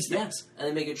could do these things. And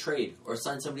then make a trade or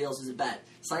sign somebody else as a bat.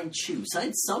 Sign Chu.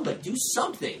 Sign somebody. Do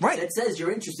something that says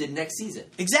you're interested next season.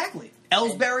 Exactly.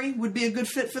 Ellsbury would be a good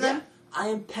fit for them. I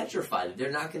am petrified that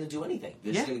they're not going to do anything.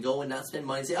 They're just going to go and not spend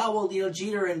money and say, oh, well,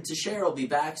 Jeter and Teixeira will be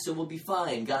back, so we'll be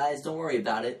fine. Guys, don't worry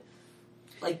about it.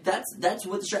 Like, that's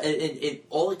what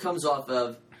all it comes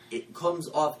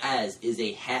off as is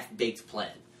a half-baked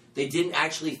plan. They didn't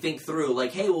actually think through,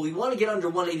 like, hey, well, we want to get under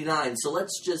 189, so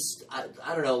let's just,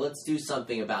 I don't know, let's do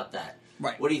something about that.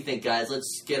 Right. What do you think, guys?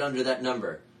 Let's get under that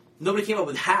number. Nobody came up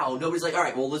with how. Nobody's like, all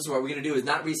right, well, listen, what we're going to do is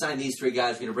not re-sign these 3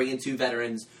 guys. We're going to bring in 2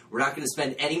 veterans. We're not going to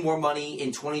spend any more money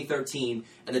in 2013,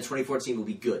 and then 2014 will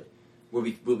be good. We'll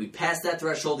be past that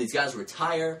threshold. These guys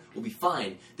retire. We'll be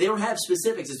fine. They don't have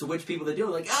specifics as to which people they're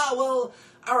doing. Like, well,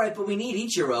 all right, but we need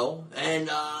Ichiro, and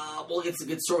we'll get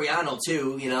Soriano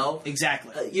too.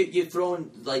 Exactly. You're throwing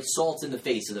like salt in the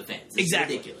face of the fans. It's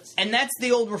ridiculous. And that's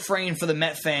the old refrain for the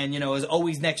Met fan. Is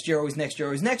always next year, always next year,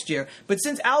 always next year. But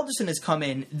since Alderson has come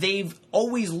in, they've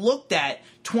always looked at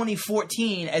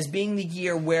 2014 as being the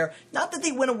year where, not that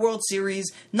they win a World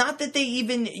Series, not that they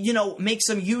even, make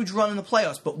some huge run in the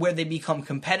playoffs, but where they become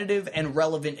competitive and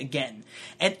relevant again.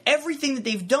 And everything that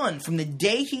they've done from the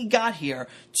day he got here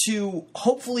to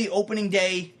hopefully opening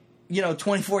day,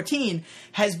 2014,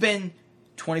 has been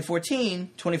 2014,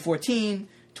 2014,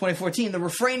 2014, the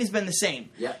refrain has been the same.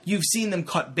 Yeah. You've seen them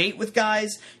cut bait with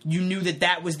guys. You knew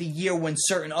that was the year when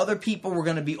certain other people were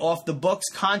going to be off the books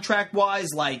contract-wise,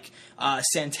 like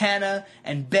Santana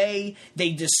and Bay.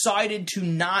 They decided to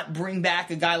not bring back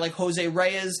a guy like Jose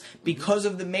Reyes because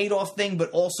of the Madoff thing,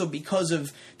 but also because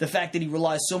of the fact that he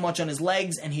relies so much on his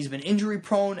legs, and he's been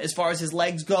injury-prone as far as his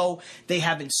legs go. They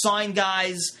haven't signed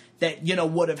guys that,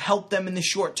 would have helped them in the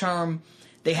short term.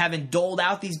 They haven't doled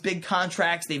out these big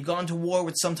contracts. They've gone to war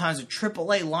with sometimes a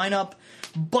AAA lineup.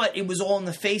 But it was all in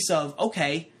the face of,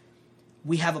 okay,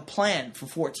 we have a plan for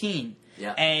 14.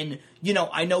 Yeah. And,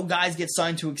 I know guys get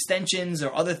signed to extensions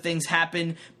or other things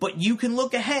happen, but you can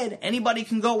look ahead. Anybody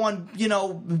can go on,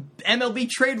 MLB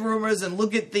trade rumors and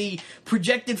look at the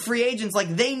projected free agents. Like,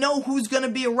 they know who's going to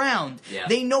be around. Yeah.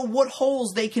 They know what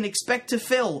holes they can expect to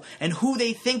fill and who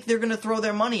they think they're going to throw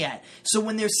their money at. So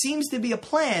when there seems to be a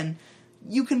plan,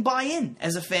 you can buy in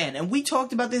as a fan. And we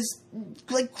talked about this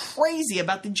like crazy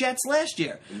about the Jets last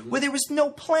year, where there was no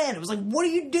plan. It was like, what are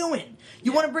you doing?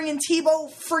 You want to bring in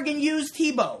Tebow? Friggin' use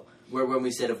Tebow. Where when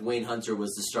we said if Wayne Hunter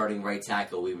was the starting right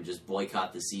tackle, we would just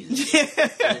boycott the season. Yeah.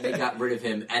 And then they got rid of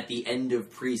him at the end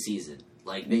of preseason.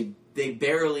 Like, they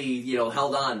barely,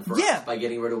 held on for us by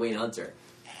getting rid of Wayne Hunter.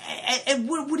 And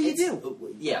what do you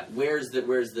do? Yeah, where's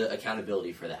the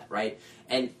accountability for that, right?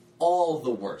 And all the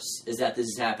worse is that this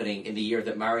is happening in the year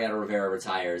that Mariano Rivera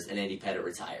retires and Andy Pettitte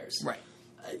retires. Right.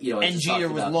 And Jeter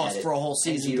was lost Pettitte, for a whole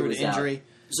season due to injury. Out.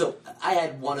 So I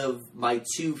had one of my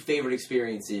two favorite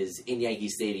experiences in Yankee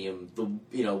Stadium.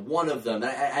 One of them,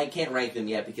 I can't rank them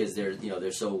yet because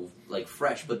they're so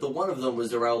fresh. But the one of them was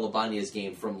the Raul Ibanez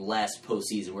game from last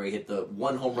postseason, where he hit the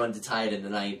one home run to tie it in the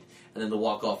 9th, and then the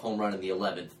walk-off home run in the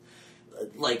 11th.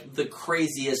 Like, the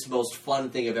craziest, most fun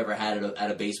thing I've ever had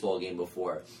at a baseball game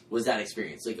before was that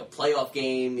experience. Like, a playoff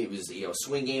game, it was a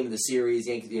swing game in the series.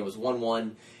 Yankees, it was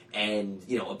 1-1, and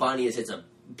Ibanez hits a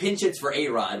pinch hits for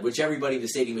A-Rod, which everybody in the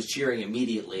stadium was cheering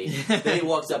immediately. Then he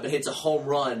walks up and hits a home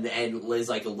run and is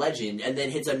like a legend, and then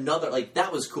hits another. Like,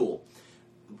 that was cool.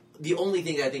 The only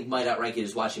thing that I think might outrank it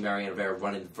is watching Mariano Rivera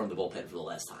running from the bullpen for the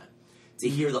last time. To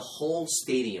hear the whole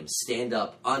stadium stand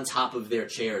up on top of their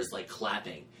chairs, like,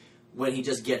 clapping when he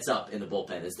just gets up in the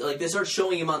bullpen. It's like they start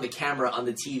showing him on the camera on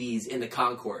the TVs in the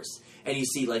concourse, and you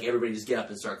see everybody just get up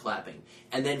and start clapping.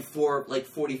 And then for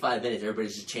 45 minutes,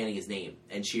 everybody's just chanting his name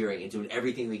and cheering and doing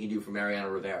everything they can do for Mariano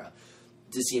Rivera.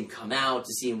 To see him come out,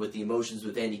 to see him with the emotions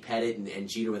with Andy Pettitte and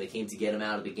Jeter when they came to get him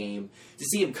out of the game, to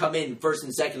see him come in first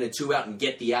and second and 2 out and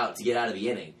get the out to get out of the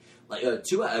inning. Like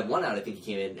 1 out, I think he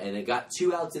came in, and then got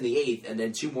 2 outs in the 8th, and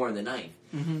then 2 more in the 9th.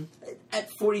 Mm-hmm. At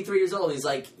 43 years old, he's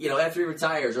like, after he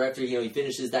retires or after he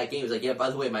finishes that game, he's like, yeah, by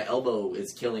the way, my elbow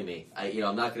is killing me.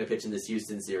 I'm not going to pitch in this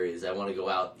Houston series. I want to go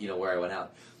out, where I went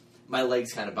out. My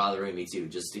leg's kind of bothering me too,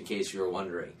 just in case you were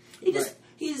wondering.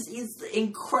 He's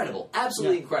incredible,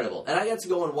 absolutely incredible. And I got to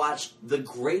go and watch the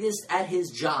greatest at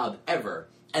his job ever,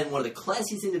 and one of the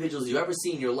classiest individuals you've ever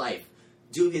seen in your life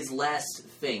do his last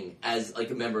thing as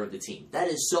a member of the team. That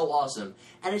is so awesome.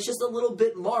 And it's just a little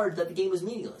bit marred that the game was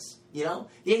meaningless. The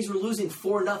Yankees were losing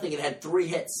 4-0 and had 3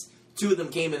 hits. 2 of them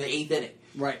came in the 8th inning.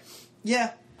 Right.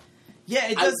 Yeah. Yeah,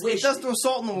 it does throw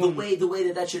salt in the wound. The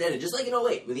way that should end. Just like in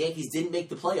 2008, when the Yankees didn't make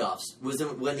the playoffs, was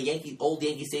when the old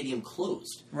Yankee Stadium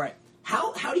closed. Right.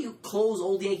 How do you close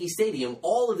old Yankee Stadium,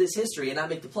 all of this history, and not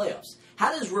make the playoffs?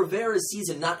 How does Rivera's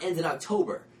season not end in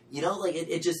October?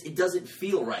 It doesn't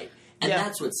feel right. And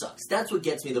that's what sucks. That's what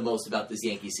gets me the most about this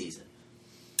Yankee season.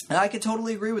 And I could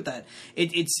totally agree with that.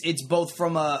 It's both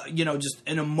from a just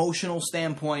an emotional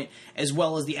standpoint as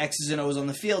well as the X's and O's on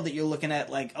the field that you're looking at.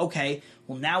 Like, okay,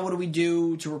 well, now what do we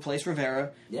do to replace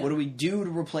Rivera? Yeah. What do we do to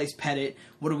replace Pettitte?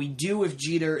 What do we do if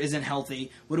Jeter isn't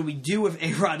healthy? What do we do if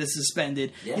A-Rod is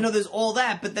suspended? Yeah. There's all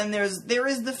that, but then there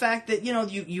is the fact that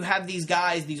you have these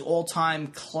guys, these all-time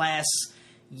class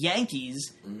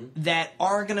Yankees that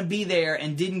are going to be there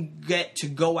and didn't get to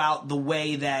go out the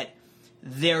way that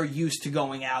they're used to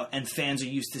going out and fans are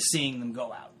used to seeing them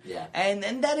go out. Yeah.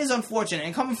 And that is unfortunate.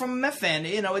 And coming from a Met fan,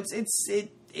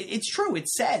 it's true.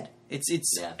 It's sad.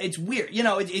 It's weird.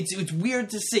 It's weird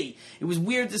to see. It was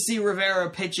weird to see Rivera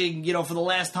pitching, for the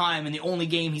last time in the only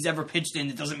game he's ever pitched in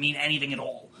that doesn't mean anything at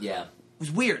all. Yeah. It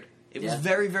was weird. It was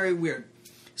very, very weird.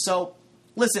 So,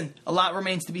 listen, a lot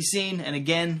remains to be seen, and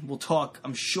again, we'll talk,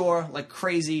 I'm sure, like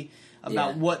crazy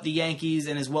about what the Yankees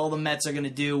and as well the Mets are going to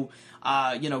do,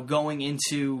 going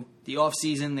into the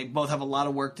offseason. They both have a lot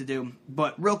of work to do.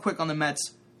 But real quick on the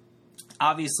Mets,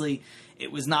 obviously,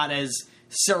 it was not as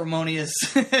ceremonious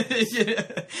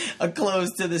a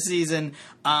close to the season.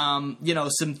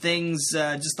 Some things,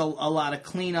 just a lot of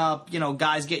cleanup,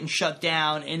 guys getting shut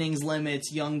down, innings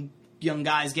limits, young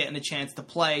guys getting a chance to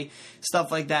play,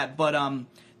 stuff like that. But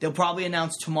they'll probably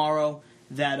announce tomorrow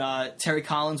that Terry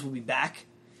Collins will be back.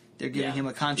 They're giving him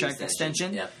a contract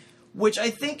extension, which I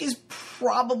think is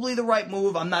probably the right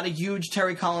move. I'm not a huge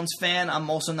Terry Collins fan. I'm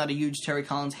also not a huge Terry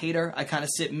Collins hater. I kind of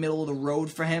sit middle of the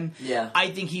road for him. Yeah. I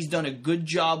think he's done a good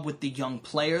job with the young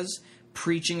players,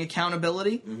 preaching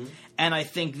accountability. Mm-hmm. And I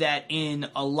think that in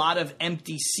a lot of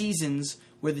empty seasons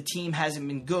where the team hasn't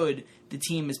been good, the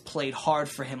team has played hard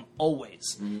for him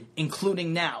always,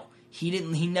 including now. He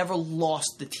never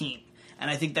lost the team.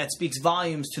 And I think that speaks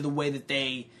volumes to the way that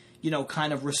they,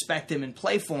 kind of respect him and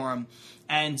play for him.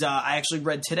 And I actually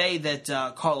read today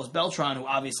that Carlos Beltran, who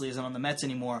obviously isn't on the Mets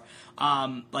anymore,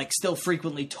 still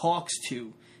frequently talks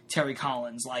to Terry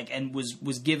Collins, and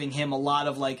was giving him a lot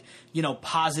of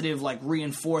positive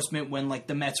reinforcement when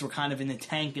the Mets were kind of in the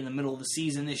tank in the middle of the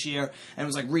season this year, and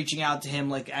was reaching out to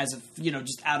him as if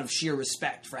just out of sheer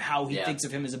respect for how he thinks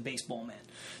of him as a baseball man.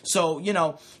 So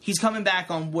he's coming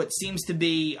back on what seems to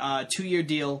be a 2-year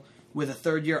deal with a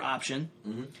 3rd-year option.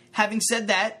 Mm-hmm. Having said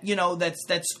that,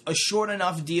 that's a short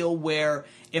enough deal where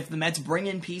if the Mets bring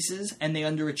in pieces and they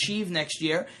underachieve next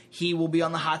year, he will be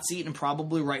on the hot seat, and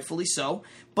probably rightfully so.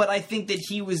 But I think that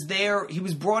he was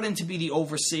brought in to be the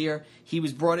overseer. He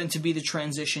was brought in to be the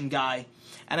transition guy.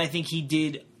 And I think he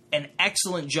did an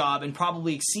excellent job and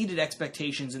probably exceeded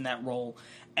expectations in that role,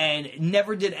 and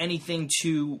never did anything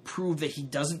to prove that he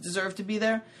doesn't deserve to be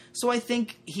there. So I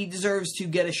think he deserves to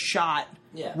get a shot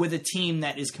with a team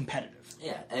that is competitive.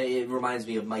 Yeah, it reminds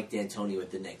me of Mike D'Antoni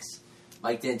with the Knicks.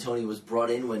 Mike D'Antoni was brought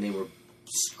in when they were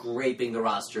scraping the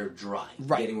roster dry,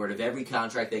 getting rid of every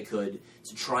contract they could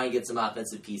to try and get some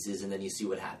offensive pieces, and then you see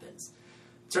what happens.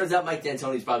 Turns out Mike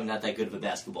D'Antoni's probably not that good of a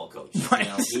basketball coach. Right.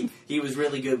 He was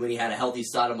really good when he had a healthy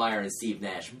Stoudemire and Steve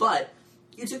Nash, but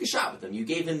you took a shot with him. You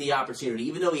gave him the opportunity.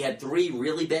 Even though he had 3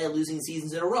 really bad losing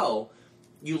seasons in a row,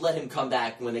 you let him come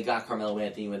back when they got Carmelo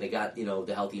Anthony, when they got,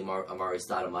 the healthy Amari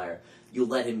Stoudemire. You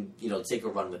let him, take a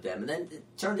run with them. And then it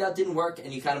turned out it didn't work,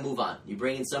 and you kind of move on. You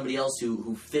bring in somebody else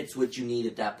who fits what you need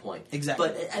at that point. Exactly.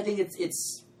 But I think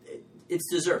it's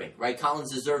deserving, right?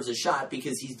 Collins deserves a shot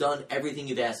because he's done everything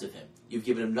you've asked of him. You've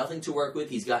given him nothing to work with.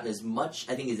 He's gotten as much,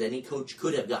 I think, as any coach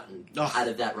could have gotten out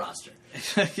of that roster.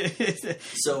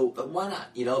 So why not?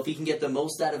 If he can get the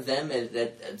most out of them, and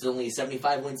it's only a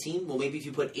 75-win team, well, maybe if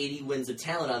you put 80 wins of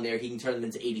talent on there, he can turn them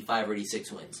into 85 or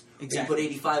 86 wins. Exactly. If you put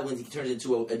 85 wins, he can turn it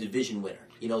into a division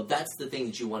winner. That's the thing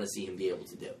that you want to see him be able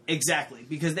to do. Exactly,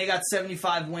 because they got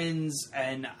 75 wins,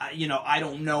 and, I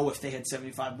don't know if they had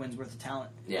 75 wins worth of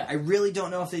talent. Yeah. I really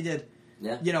don't know if they did.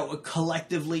 Yeah.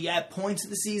 Collectively at points of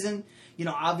the season.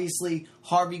 Obviously,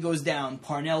 Harvey goes down,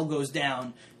 Parnell goes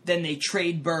down, then they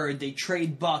trade Bird, they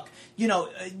trade Buck.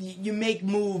 You make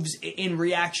moves in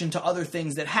reaction to other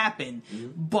things that happen,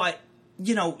 but,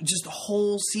 just a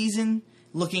whole season,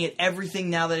 looking at everything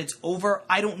now that it's over,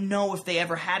 I don't know if they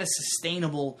ever had a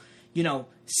sustainable,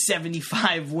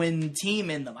 75-win team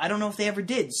in them. I don't know if they ever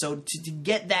did. So to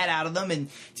get that out of them and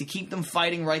to keep them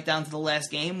fighting right down to the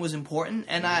last game was important.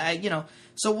 And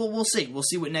so we'll see. We'll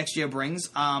see what next year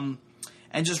brings.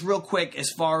 And just real quick, as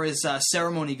far as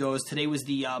ceremony goes, today was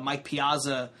the Mike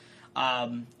Piazza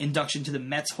induction to the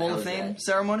Mets Hall of Fame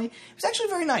ceremony. It was actually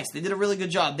very nice. They did a really good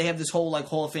job. They have this whole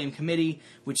Hall of Fame committee,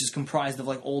 which is comprised of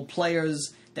old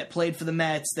players that played for the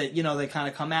Mets that they kind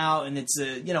of come out, and it's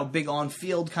a big on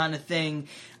field kind of thing.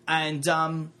 And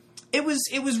it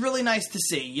was really nice to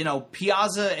see.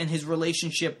 Piazza and his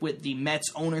relationship with the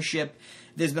Mets ownership.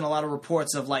 There's been a lot of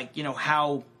reports of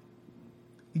how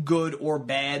good or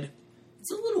bad. It's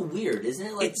a little weird, isn't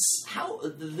it?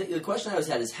 The question I always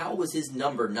had is, how was his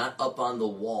number not up on the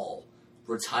wall,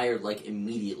 retired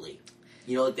immediately?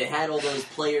 They had all those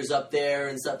players up there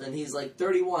and stuff, and he's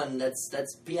 31.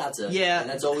 That's Piazza. Yeah, and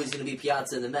that's always going to be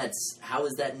Piazza in the Mets. How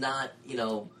is that not?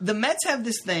 The Mets have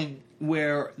this thing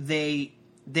where they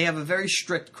have a very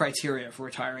strict criteria for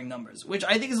retiring numbers, which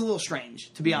I think is a little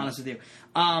strange, to be honest with you.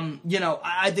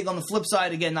 I think on the flip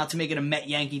side, again, not to make it a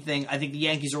Met-Yankee thing, I think the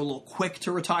Yankees are a little quick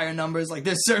to retire numbers.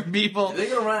 There's certain people... They're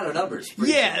going to run out of numbers.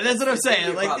 Yeah, that's what I'm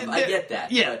saying. I get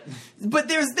that. Yeah, but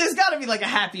there's got to be a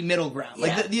happy middle ground.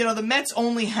 The Mets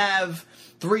only have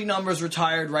 3 numbers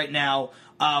retired right now.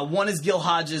 One is Gil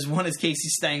Hodges, one is Casey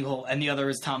Stengel, and the other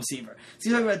is Tom Seaver. So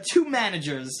you're talking about 2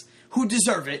 managers who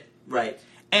deserve it. Right.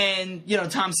 And,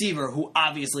 Tom Seaver, who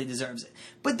obviously deserves it.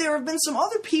 But there have been some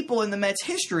other people in the Mets'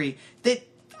 history that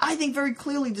I think very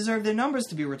clearly deserve their numbers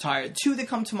to be retired. 2 that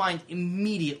come to mind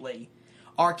immediately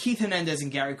are Keith Hernandez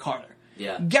and Gary Carter.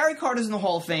 Yeah. Gary Carter's in the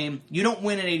Hall of Fame. You don't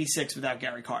win in 86 without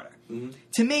Gary Carter. Mm-hmm.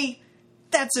 To me,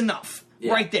 that's enough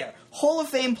right there. Hall of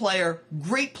Fame player,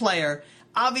 great player.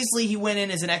 Obviously, he went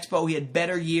in as an Expo. He had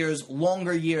better years,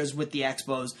 longer years with the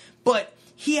Expos. But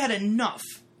he had enough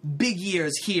big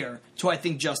years here to, I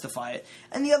think, justify it.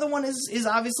 And the other one is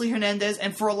obviously Hernandez,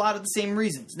 and for a lot of the same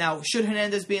reasons. Now, should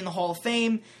Hernandez be in the Hall of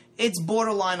Fame? It's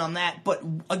borderline on that. But,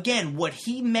 again, what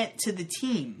he meant to the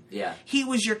team. Yeah. He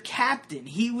was your captain.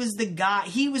 He was the guy.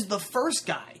 He was the first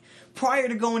guy. Prior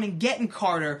to going and getting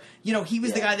Carter, he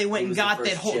was the guy they went and got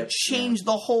that whole, changed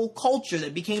the whole culture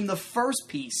that became the first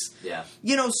piece. Yeah.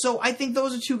 So I think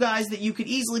those are 2 guys that you could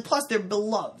easily, plus they're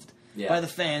beloved by the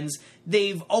fans.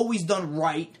 they've always done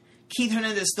right. Keith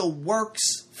Hernandez still works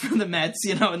for the Mets,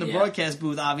 in the broadcast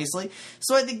booth, obviously.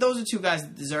 So I think those are two guys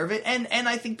that deserve it, and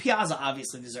I think Piazza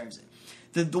obviously deserves it.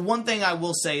 The one thing I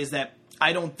will say is that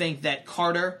I don't think that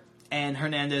Carter and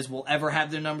Hernandez will ever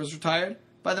have their numbers retired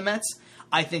by the Mets.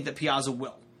 I think that Piazza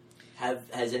will.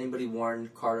 Has anybody worn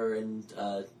Carter and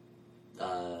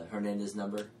Hernandez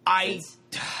number? It's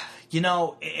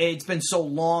been so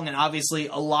long, and obviously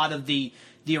a lot of the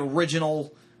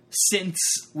original since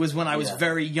was when I was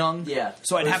very young. Yeah.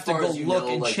 So I'd have to go look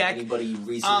and check. Anybody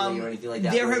recently or anything like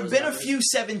that? There have been a few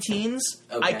 17s.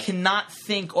 Okay. I cannot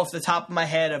think off the top of my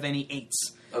head of any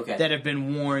 8s that have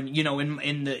been worn,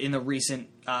 in the recent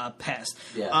past.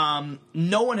 Yeah.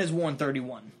 No one has worn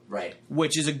 31. Right.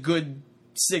 Which is a good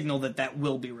signal that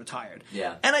will be retired.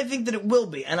 Yeah. And I think that it will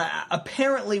be. And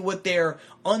apparently what their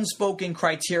unspoken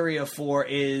criteria for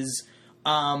is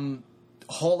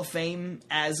Hall of Fame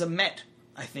as a Met.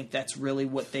 I think that's really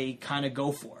what they kind of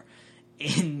go for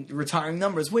in retiring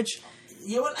numbers, which...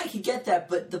 You know what? I could get that,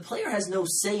 but the player has no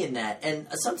say in that, and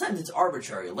sometimes it's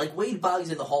arbitrary. Like, Wade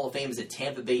Boggs in the Hall of Fame is a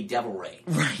Tampa Bay Devil Ray.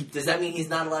 Right. Does that mean he's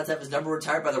not allowed to have his number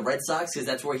retired by the Red Sox because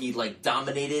that's where he,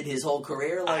 dominated his whole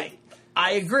career?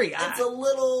 I agree. It's a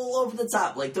little over the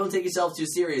top. Don't take yourself too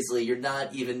seriously. You're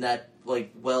not even that,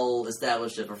 well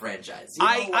established of a franchise.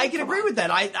 I can agree with that.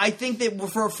 I think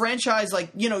that for a franchise,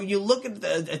 you look at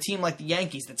a team like the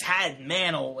Yankees that's had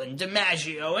Mantle and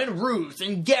DiMaggio and Ruth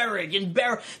and Gehrig and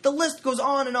Barrow. The list goes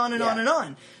on and on and on and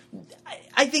on.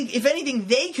 I think, if anything,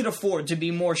 they could afford to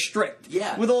be more strict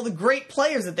with all the great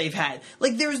players that they've had.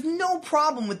 There's no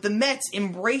problem with the Mets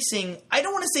embracing... I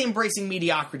don't want to say embracing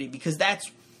mediocrity, because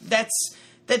that's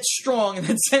strong and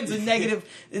that sends a negative.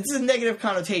 It's a negative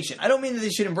connotation. I don't mean that they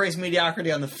should embrace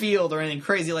mediocrity on the field or anything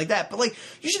crazy like that, but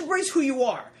you should embrace who you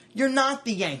are. You're not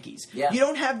the Yankees. Yeah. You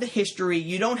don't have the history.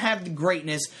 You don't have the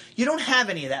greatness. You don't have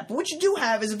any of that. But what you do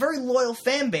have is a very loyal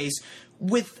fan base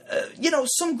with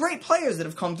some great players that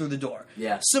have come through the door.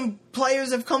 Yeah. Some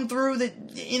players have come through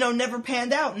that never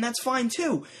panned out, and that's fine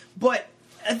too. But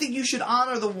I think you should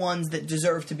honor the ones that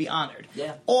deserve to be honored.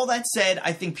 Yeah. All that said,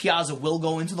 I think Piazza will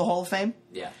go into the Hall of Fame.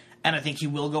 Yeah. And I think he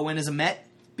will go in as a Met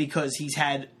because he's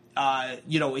had,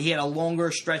 he had a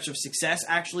longer stretch of success.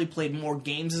 Actually played more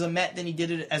games as a Met than he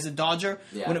did it as a Dodger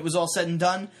when it was all said and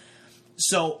done.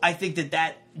 So I think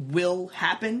that will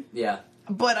happen. Yeah.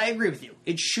 But I agree with you.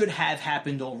 It should have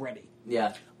happened already.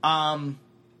 Yeah.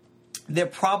 They're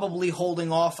probably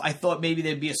holding off. I thought maybe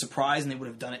there'd be a surprise and they would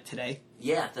have done it today.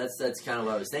 Yeah, that's kind of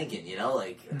what I was thinking,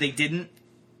 They didn't.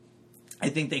 I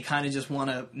think they kind of just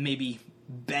want to maybe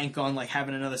bank on,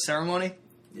 having another ceremony.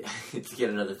 Yeah, to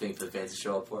get another thing for the fans to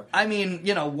show up for. I mean,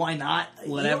 why not?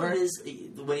 Whatever. What it is,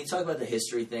 when you talk about the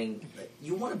history thing,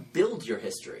 you want to build your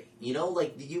history.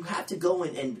 You have to go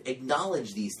in and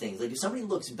acknowledge these things. If somebody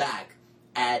looks back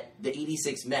at the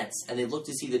 86 Mets and they look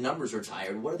to see the numbers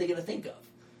retired, what are they going to think of?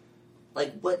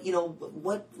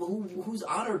 Who's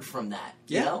honored from that?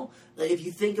 If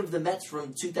you think of the Mets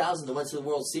from 2000 that went to the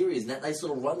World Series and that nice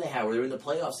little run they had where they're in the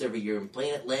playoffs every year and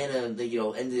playing Atlanta and they,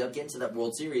 ended up getting to that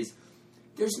World Series,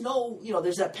 there's no,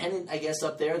 there's that pennant, I guess,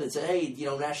 up there that said, hey,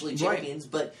 nationally champions,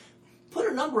 but put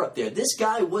a number up there. This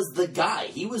guy was the guy.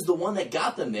 He was the one that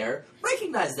got them there.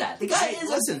 Recognize that. The guy is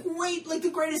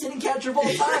the greatest hitting catcher of all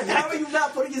time. How are you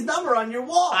not putting his number on your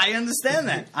wall? I understand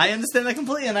that. I understand that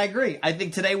completely, and I agree. I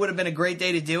think today would have been a great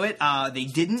day to do it. They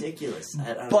didn't. Ridiculous.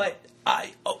 But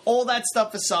all that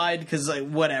stuff aside, because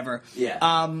whatever.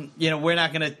 Yeah. We're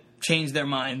not going to change their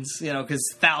minds, because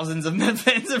thousands of Met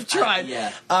fans have tried.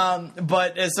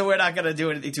 But so we're not going to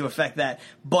do anything to affect that.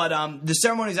 But the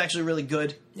ceremony is actually really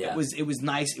good. Yeah. It was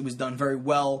nice. It was done very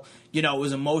well. It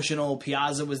was emotional.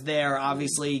 Piazza was there,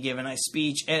 obviously. He gave a nice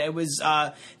speech. And it was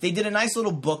they did a nice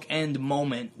little bookend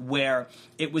moment where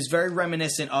it was very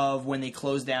reminiscent of when they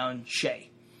closed down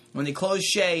Shea. When they closed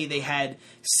Shea, they had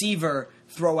Seaver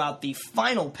throw out the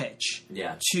final pitch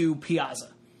to Piazza.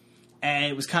 And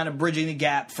it was kind of bridging the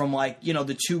gap from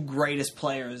the two greatest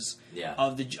players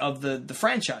of the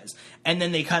franchise. And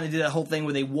then they kind of did that whole thing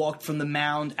where they walked from the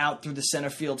mound out through the center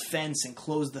field fence and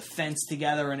closed the fence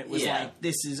together, and it was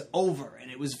this is over. And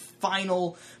it was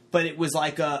final, but it was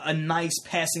a nice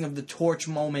passing of the torch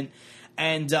moment.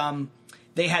 And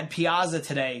they had Piazza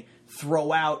today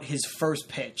throw out his first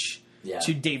pitch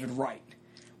to David Wright,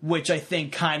 which I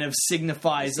think kind of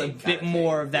signifies a bit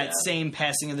more of that same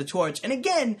passing of the torch. And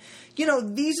again,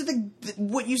 these are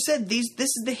what you said. This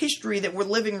is the history that we're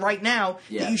living right now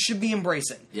that you should be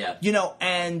embracing. Yeah.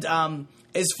 And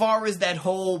as far as that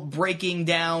whole breaking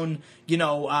down,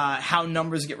 how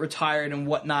numbers get retired and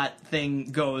whatnot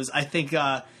thing goes, I think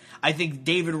I think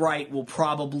David Wright will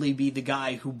probably be the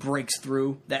guy who breaks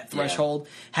through that threshold,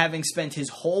 having spent his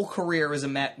whole career as a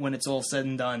Met when it's all said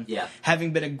and done,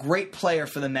 having been a great player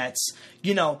for the Mets.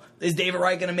 You know, is David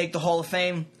Wright going to make the Hall of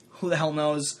Fame? Who the hell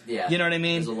knows? Yeah. You know what I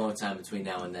mean? There's a long time between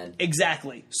now and then.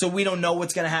 Exactly. So we don't know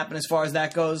what's going to happen as far as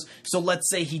that goes. So let's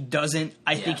say he doesn't.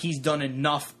 I think he's done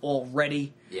enough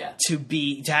already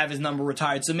to have his number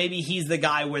retired. So maybe he's the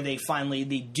guy where they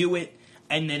do it,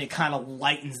 and then it kind of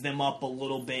lightens them up a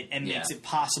little bit and makes it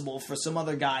possible for some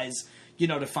other guys, you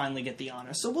know, to finally get the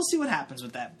honor. So we'll see what happens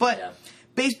with that. But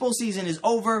baseball season is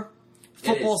over.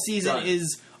 Football season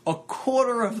is a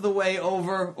quarter of the way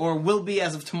over, or will be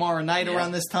as of tomorrow night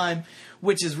around this time,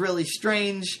 which is really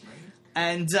strange.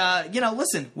 And you know,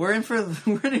 listen, we're in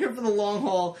here for the long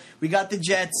haul. We got the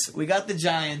Jets, we got the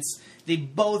Giants. They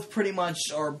both pretty much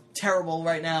are terrible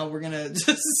right now. We're gonna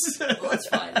just well, that's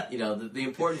fine. You know, the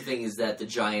important thing is that the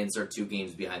Giants are 2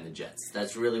 games behind the Jets.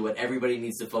 That's really what everybody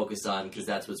needs to focus on, because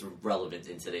that's what's relevant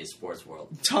in today's sports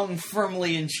world. Tongue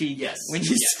firmly in cheek. Yes, when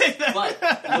you say that.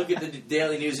 But look at the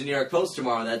Daily News and New York Post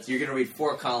tomorrow. You're going to read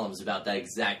 4 columns about that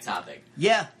exact topic.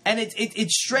 Yeah, and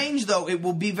it's strange though. It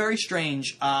will be very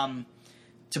strange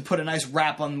to put a nice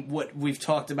wrap on what we've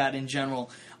talked about in general.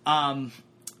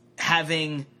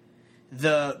 Having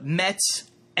the Mets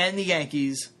and the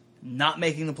Yankees not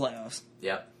making the playoffs.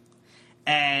 Yep.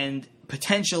 And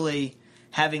potentially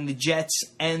having the Jets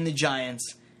and the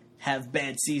Giants have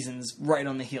bad seasons right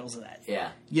on the heels of that.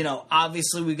 Yeah. You know,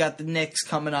 obviously we got the Knicks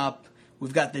coming up.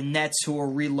 We've got the Nets who are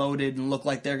reloaded and look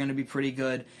like they're going to be pretty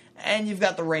good. And you've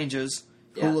got the Rangers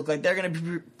who look like they're going to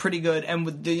be pretty good. And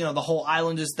with the, you know, the whole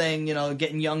Islanders thing, you know,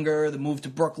 getting younger, the move to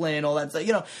Brooklyn, all that stuff,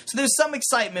 you know. So there's some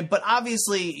excitement, but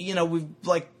obviously, you know, we've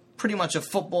like pretty much a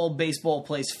football, baseball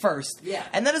place first. Yeah.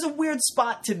 And that is a weird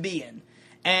spot to be in.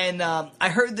 And I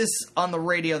heard this on the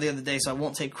radio the other day, so I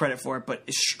won't take credit for it, but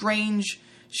a strange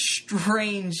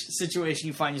situation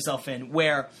you find yourself in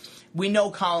where we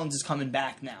know Collins is coming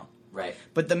back now. Right.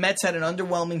 But the Mets had an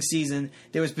underwhelming season.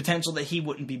 There was potential that he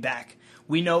wouldn't be back.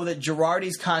 We know that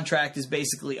Girardi's contract is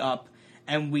basically up,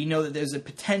 and we know that there's a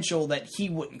potential that he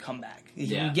wouldn't come back.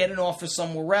 He would get an offer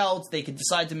somewhere else. They could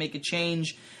decide to make a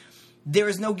change. There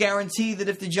is no guarantee that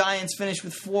if the Giants finish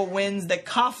with 4 wins, that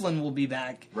Coughlin will be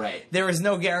back. Right. There is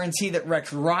no guarantee that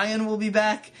Rex Ryan will be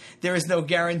back. There is no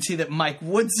guarantee that Mike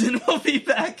Woodson will be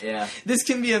back. Yeah. This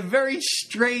can be a very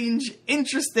strange,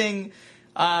 interesting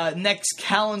next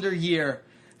calendar year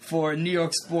for New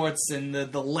York sports and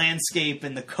the landscape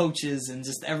and the coaches and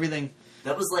just everything.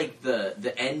 That was like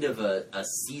the end of a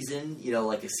season, you know,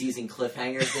 like a season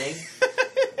cliffhanger thing.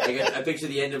 I picture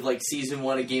the end of like season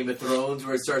 1 of Game of Thrones,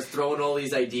 where it starts throwing all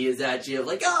these ideas at you of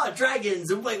like, dragons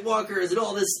and White Walkers and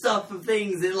all this stuff of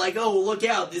things, and like, look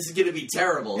out, this is going to be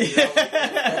terrible. You know, like,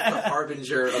 that's the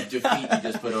harbinger of defeat you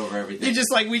just put over everything.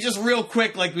 We just real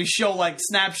quick, like we show like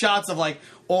snapshots of like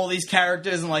all these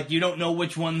characters, and like you don't know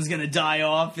which one's going to die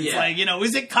off. It's like, you know,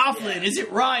 is it Coughlin? Is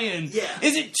it Ryan? Yeah.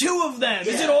 Is it 2 of them?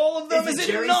 Is it all of them? Is it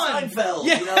Jerry none? Seinfeld?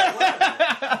 Yeah. You know,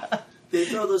 whatever. They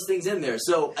throw those things in there.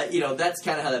 So, you know, that's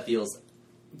kind of how that feels.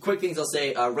 Quick things I'll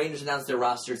say. Rangers announced their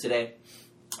roster today.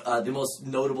 The most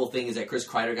notable thing is that Chris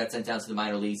Kreider got sent down to the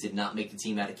minor leagues, did not make the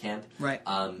team out of camp. Right.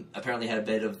 Apparently had a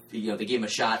bit of, you know, they gave him a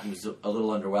shot and was a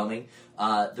little underwhelming.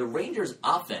 The Rangers'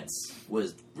 offense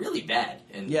was really bad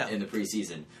in the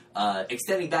preseason.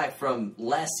 Extending back from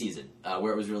last season,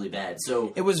 where it was really bad.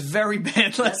 So it was very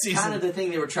bad last season. That's kind of the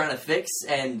thing they were trying to fix,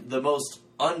 and the most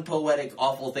unpoetic,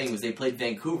 awful thing was they played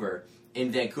Vancouver in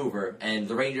Vancouver, and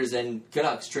the Rangers and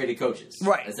Canucks traded coaches.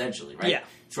 Right. Essentially, right? Yeah.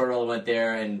 Tortorella went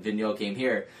there, and Vigneault came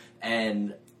here.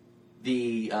 And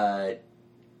the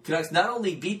Canucks not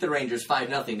only beat the Rangers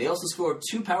 5-0, they also scored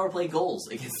 2 power play goals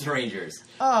against the Rangers.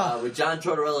 With John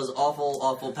Tortorella's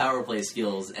awful power play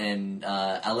skills and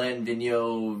Alain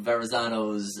Vigneault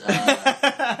Verrazano's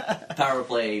power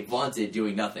play vaunted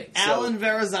doing nothing. Alan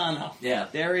Verrazano. Yeah.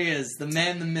 There he is. The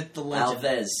man, the myth, the legend.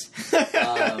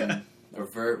 Alves. Or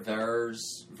Alvers?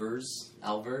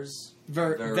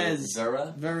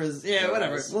 Vera? Vera's, yeah,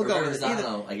 whatever. We'll go with it.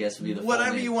 Either, I guess would be the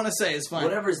whatever name. you want to say is fine.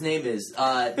 Whatever his name is,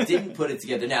 didn't put it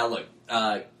together. Now, look,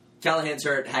 Callahan's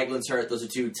hurt, Hagelin's hurt. Those are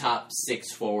 2 top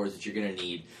 6 forwards that you're going to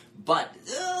need. But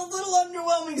a little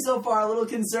underwhelming so far, a little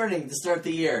concerning to start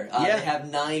the year. They have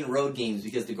 9 road games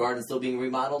because the Garden's still being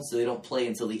remodeled, so they don't play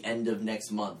until the end of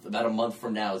next month. About a month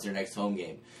from now is their next home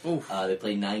game. They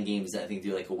play 9 games, I think,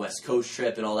 do like a West Coast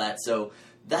trip and all that. So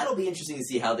that'll be interesting to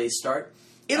see how they start.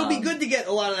 It'll be good to get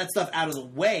a lot of that stuff out of the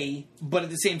way, but at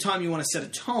the same time, you want to set a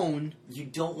tone. You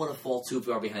don't want to fall too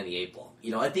far behind the 8 ball.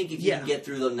 I think if you can get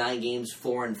through the 9 games,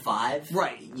 4-5,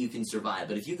 right, you can survive.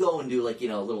 But if you go and do a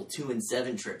little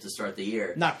 2-7 trip to start the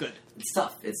year, not good. It's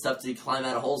tough. It's tough to climb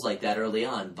out of holes like that early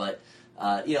on. But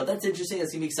that's interesting.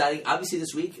 That's gonna be exciting. Obviously,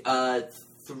 this week,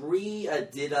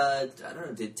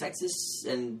 did Texas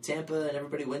and Tampa and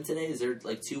everybody win today? Is there 2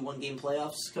 1-game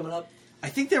playoffs coming up? I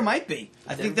think there might be.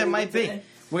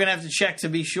 We're going to have to check to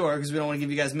be sure because we don't want to give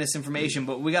you guys misinformation.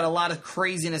 But we got a lot of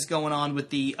craziness going on with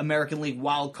the American League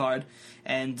wild card.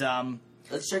 And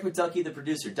let's check with Ducky, the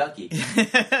producer. Ducky.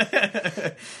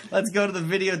 Let's go to the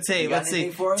videotape. Let's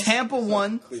see. For us? Tampa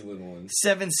won. Cleveland won.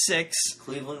 7-6.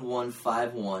 Cleveland won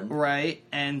 5-1. Right.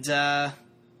 And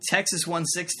Texas won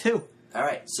 6-2. All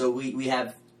right. So we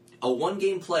have a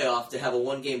 1-game playoff to have a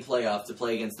 1-game playoff to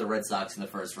play against the Red Sox in the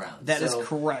first round. That is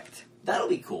correct. That'll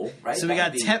be cool, right? So we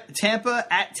got Tampa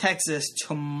at Texas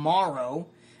tomorrow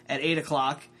at 8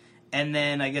 o'clock, and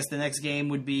then I guess the next game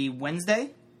would be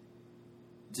Wednesday.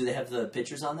 Do they have the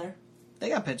pictures on there? They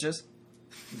got pictures.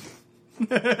 Do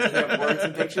they have words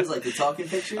and pictures, like the talking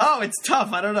pictures? Oh, it's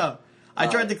tough. I don't know. I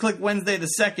tried to click Wednesday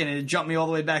the 2nd, and it jumped me all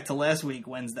the way back to last week,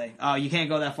 Wednesday. Oh, you can't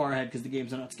go that far ahead because the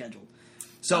games are not scheduled.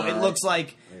 So it looks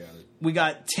like we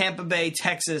got Tampa Bay,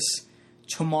 Texas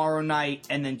tomorrow night,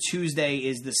 and then Tuesday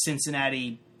is the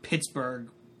Cincinnati-Pittsburgh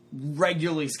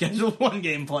regularly scheduled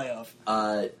 1-game playoff.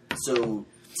 So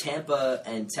Tampa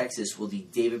and Texas will be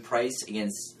David Price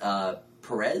against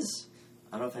Perez.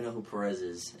 I don't know if I know who Perez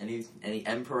is. Any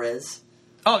M. Perez?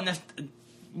 Oh,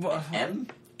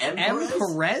 M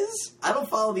Perez? I don't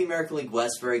follow the American League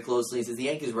West very closely. Since the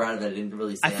Yankees were out of it, I didn't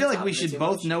really stay I feel on like top we of it should too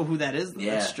both much. know who that is.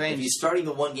 Yeah. That's strange. If he's starting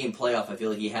the 1-game playoff, I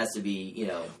feel like he has to be,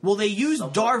 Well, they used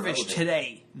Darvish relevant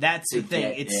today. That's the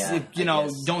thing.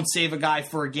 Don't save a guy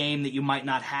for a game that you might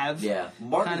not have. Yeah.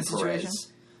 Martin kind of situation.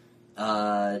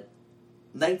 Perez.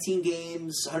 19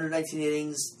 games, 119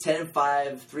 innings, 10-5,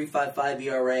 3.55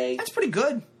 ERA. That's pretty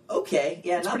good. Okay,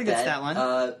 yeah, That's not pretty bad. good stat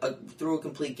line. Threw a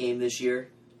complete game this year.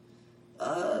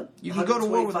 You can go to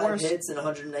war with worse. Hits and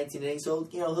 119 innings, so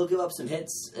he'll give up some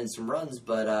hits and some runs,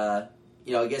 but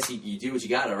I guess you do what you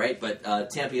gotta, right? But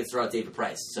Tampa gets to throw out David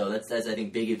Price, so that's I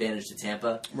think big advantage to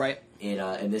Tampa, right?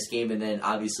 In this game, and then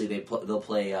obviously they'll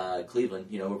play Cleveland.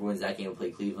 Whoever wins that game will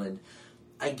play Cleveland.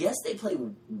 I guess they play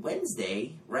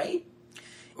Wednesday, right?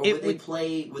 Or would they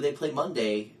play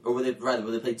Monday, or would they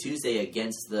play Tuesday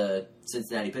against the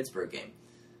Cincinnati-Pittsburgh game?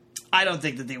 I don't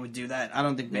think that they would do that. I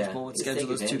don't think baseball would schedule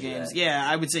those 2 games. Yeah,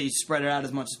 I would say you spread it out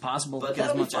as much as possible. But get as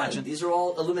that'll much be fun. action. These are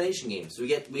all elimination games.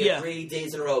 We have 3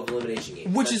 days in a row of elimination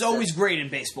games. Which is always great in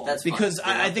baseball. That's because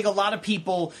fun, I think a lot of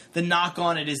people, the knock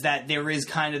on it is that there is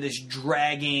kind of this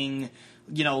dragging,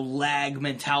 lag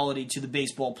mentality to the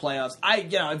baseball playoffs.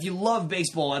 If you love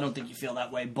baseball, I don't think you feel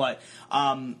that way. But,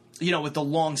 with the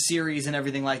long series and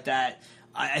everything like that,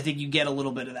 I think you get a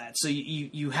little bit of that. So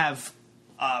you have,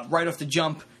 right off the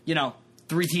jump,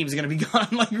 3 teams are going to be gone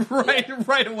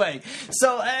right away.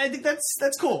 So I think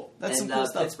that's cool. That's some cool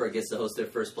stuff. Pittsburgh gets to host their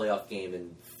first playoff game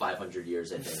in 500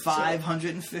 years, I think.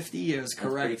 550 years,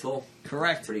 correct. That's pretty cool.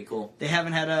 Correct. That's pretty cool. They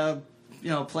haven't had a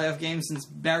playoff game since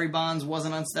Barry Bonds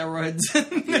wasn't on steroids.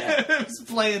 Yeah. Was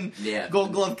playing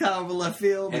Gold Glove caliber left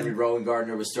field. Henry Rowan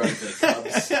Gardner was starting for the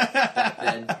Cubs back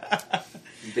then.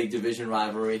 Big division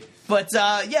rivalry. But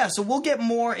so we'll get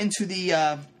more into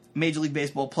the Major League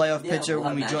Baseball playoff picture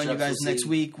when we join you guys next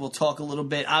week. We'll talk a little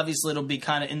bit. Obviously, it'll be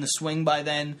kind of in the swing by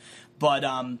then. But,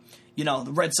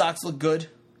 the Red Sox look good.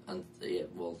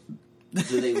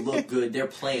 Do they look good? They're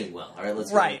playing well. All right,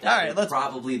 let's They're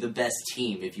probably the best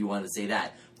team, if you want to say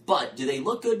that. But do they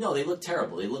look good? No, they look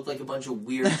terrible. They look like a bunch of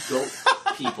weird goat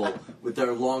people with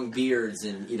their long beards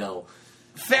and,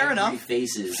 Fair enough.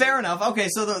 Faces. Fair enough. Okay,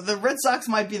 so the Red Sox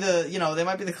might be they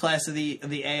might be the class of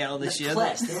the AL this year.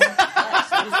 Class. They don't have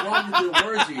class. What is wrong with the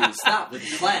words you use? Stop with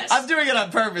the class. I'm doing it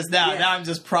on purpose now. Yeah. Now I'm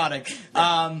just product.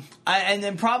 And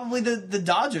then probably the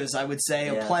Dodgers, I would say,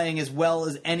 are playing as well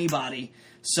as anybody.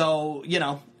 So,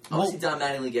 I want to see Don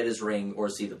Mattingly get his ring or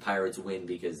see the Pirates win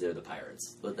because they're the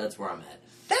Pirates. But that's where I'm at.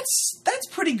 That's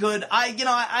pretty good.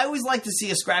 I always like to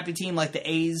see a scrappy team like the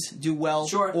A's do well.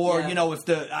 Sure. Or if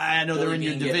I know they're in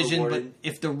your division, but awarded.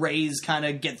 if the Rays kind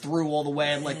of get through all the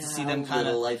way, I'd like to see them kind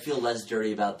of. I feel less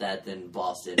dirty about that than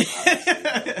Boston.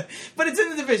 But it's in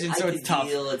the division, so it's tough.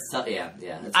 It's tough. Yeah.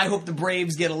 I hope the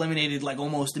Braves get eliminated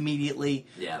almost immediately.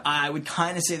 Yeah. I would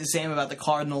kind of say the same about the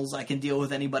Cardinals. I can deal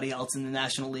with anybody else in the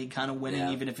National League kind of winning,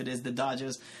 even if if it is the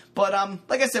Dodgers. But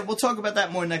like I said, we'll talk about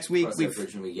that more next week. Cross that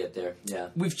bridge when we get there. Yeah,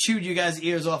 we've chewed you guys'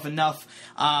 ears off enough.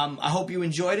 I hope you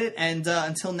enjoyed it. And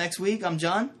until next week, I'm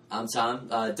John. I'm Tom.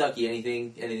 Ducky,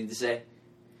 anything to say?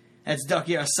 That's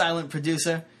Ducky, our silent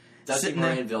producer. Ducky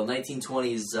Moranville,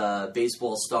 1920s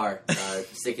baseball star,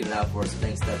 sticking it out for us.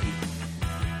 Thanks, Ducky.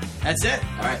 That's it.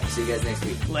 All right, see you guys next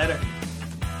week. Later.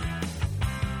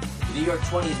 The New York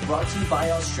 20 is brought to you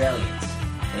by Australians.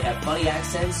 They have funny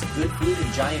accents, good food,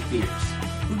 and giant beers.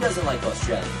 Who doesn't like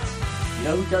Australians? You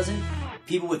know who doesn't?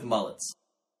 People with mullets.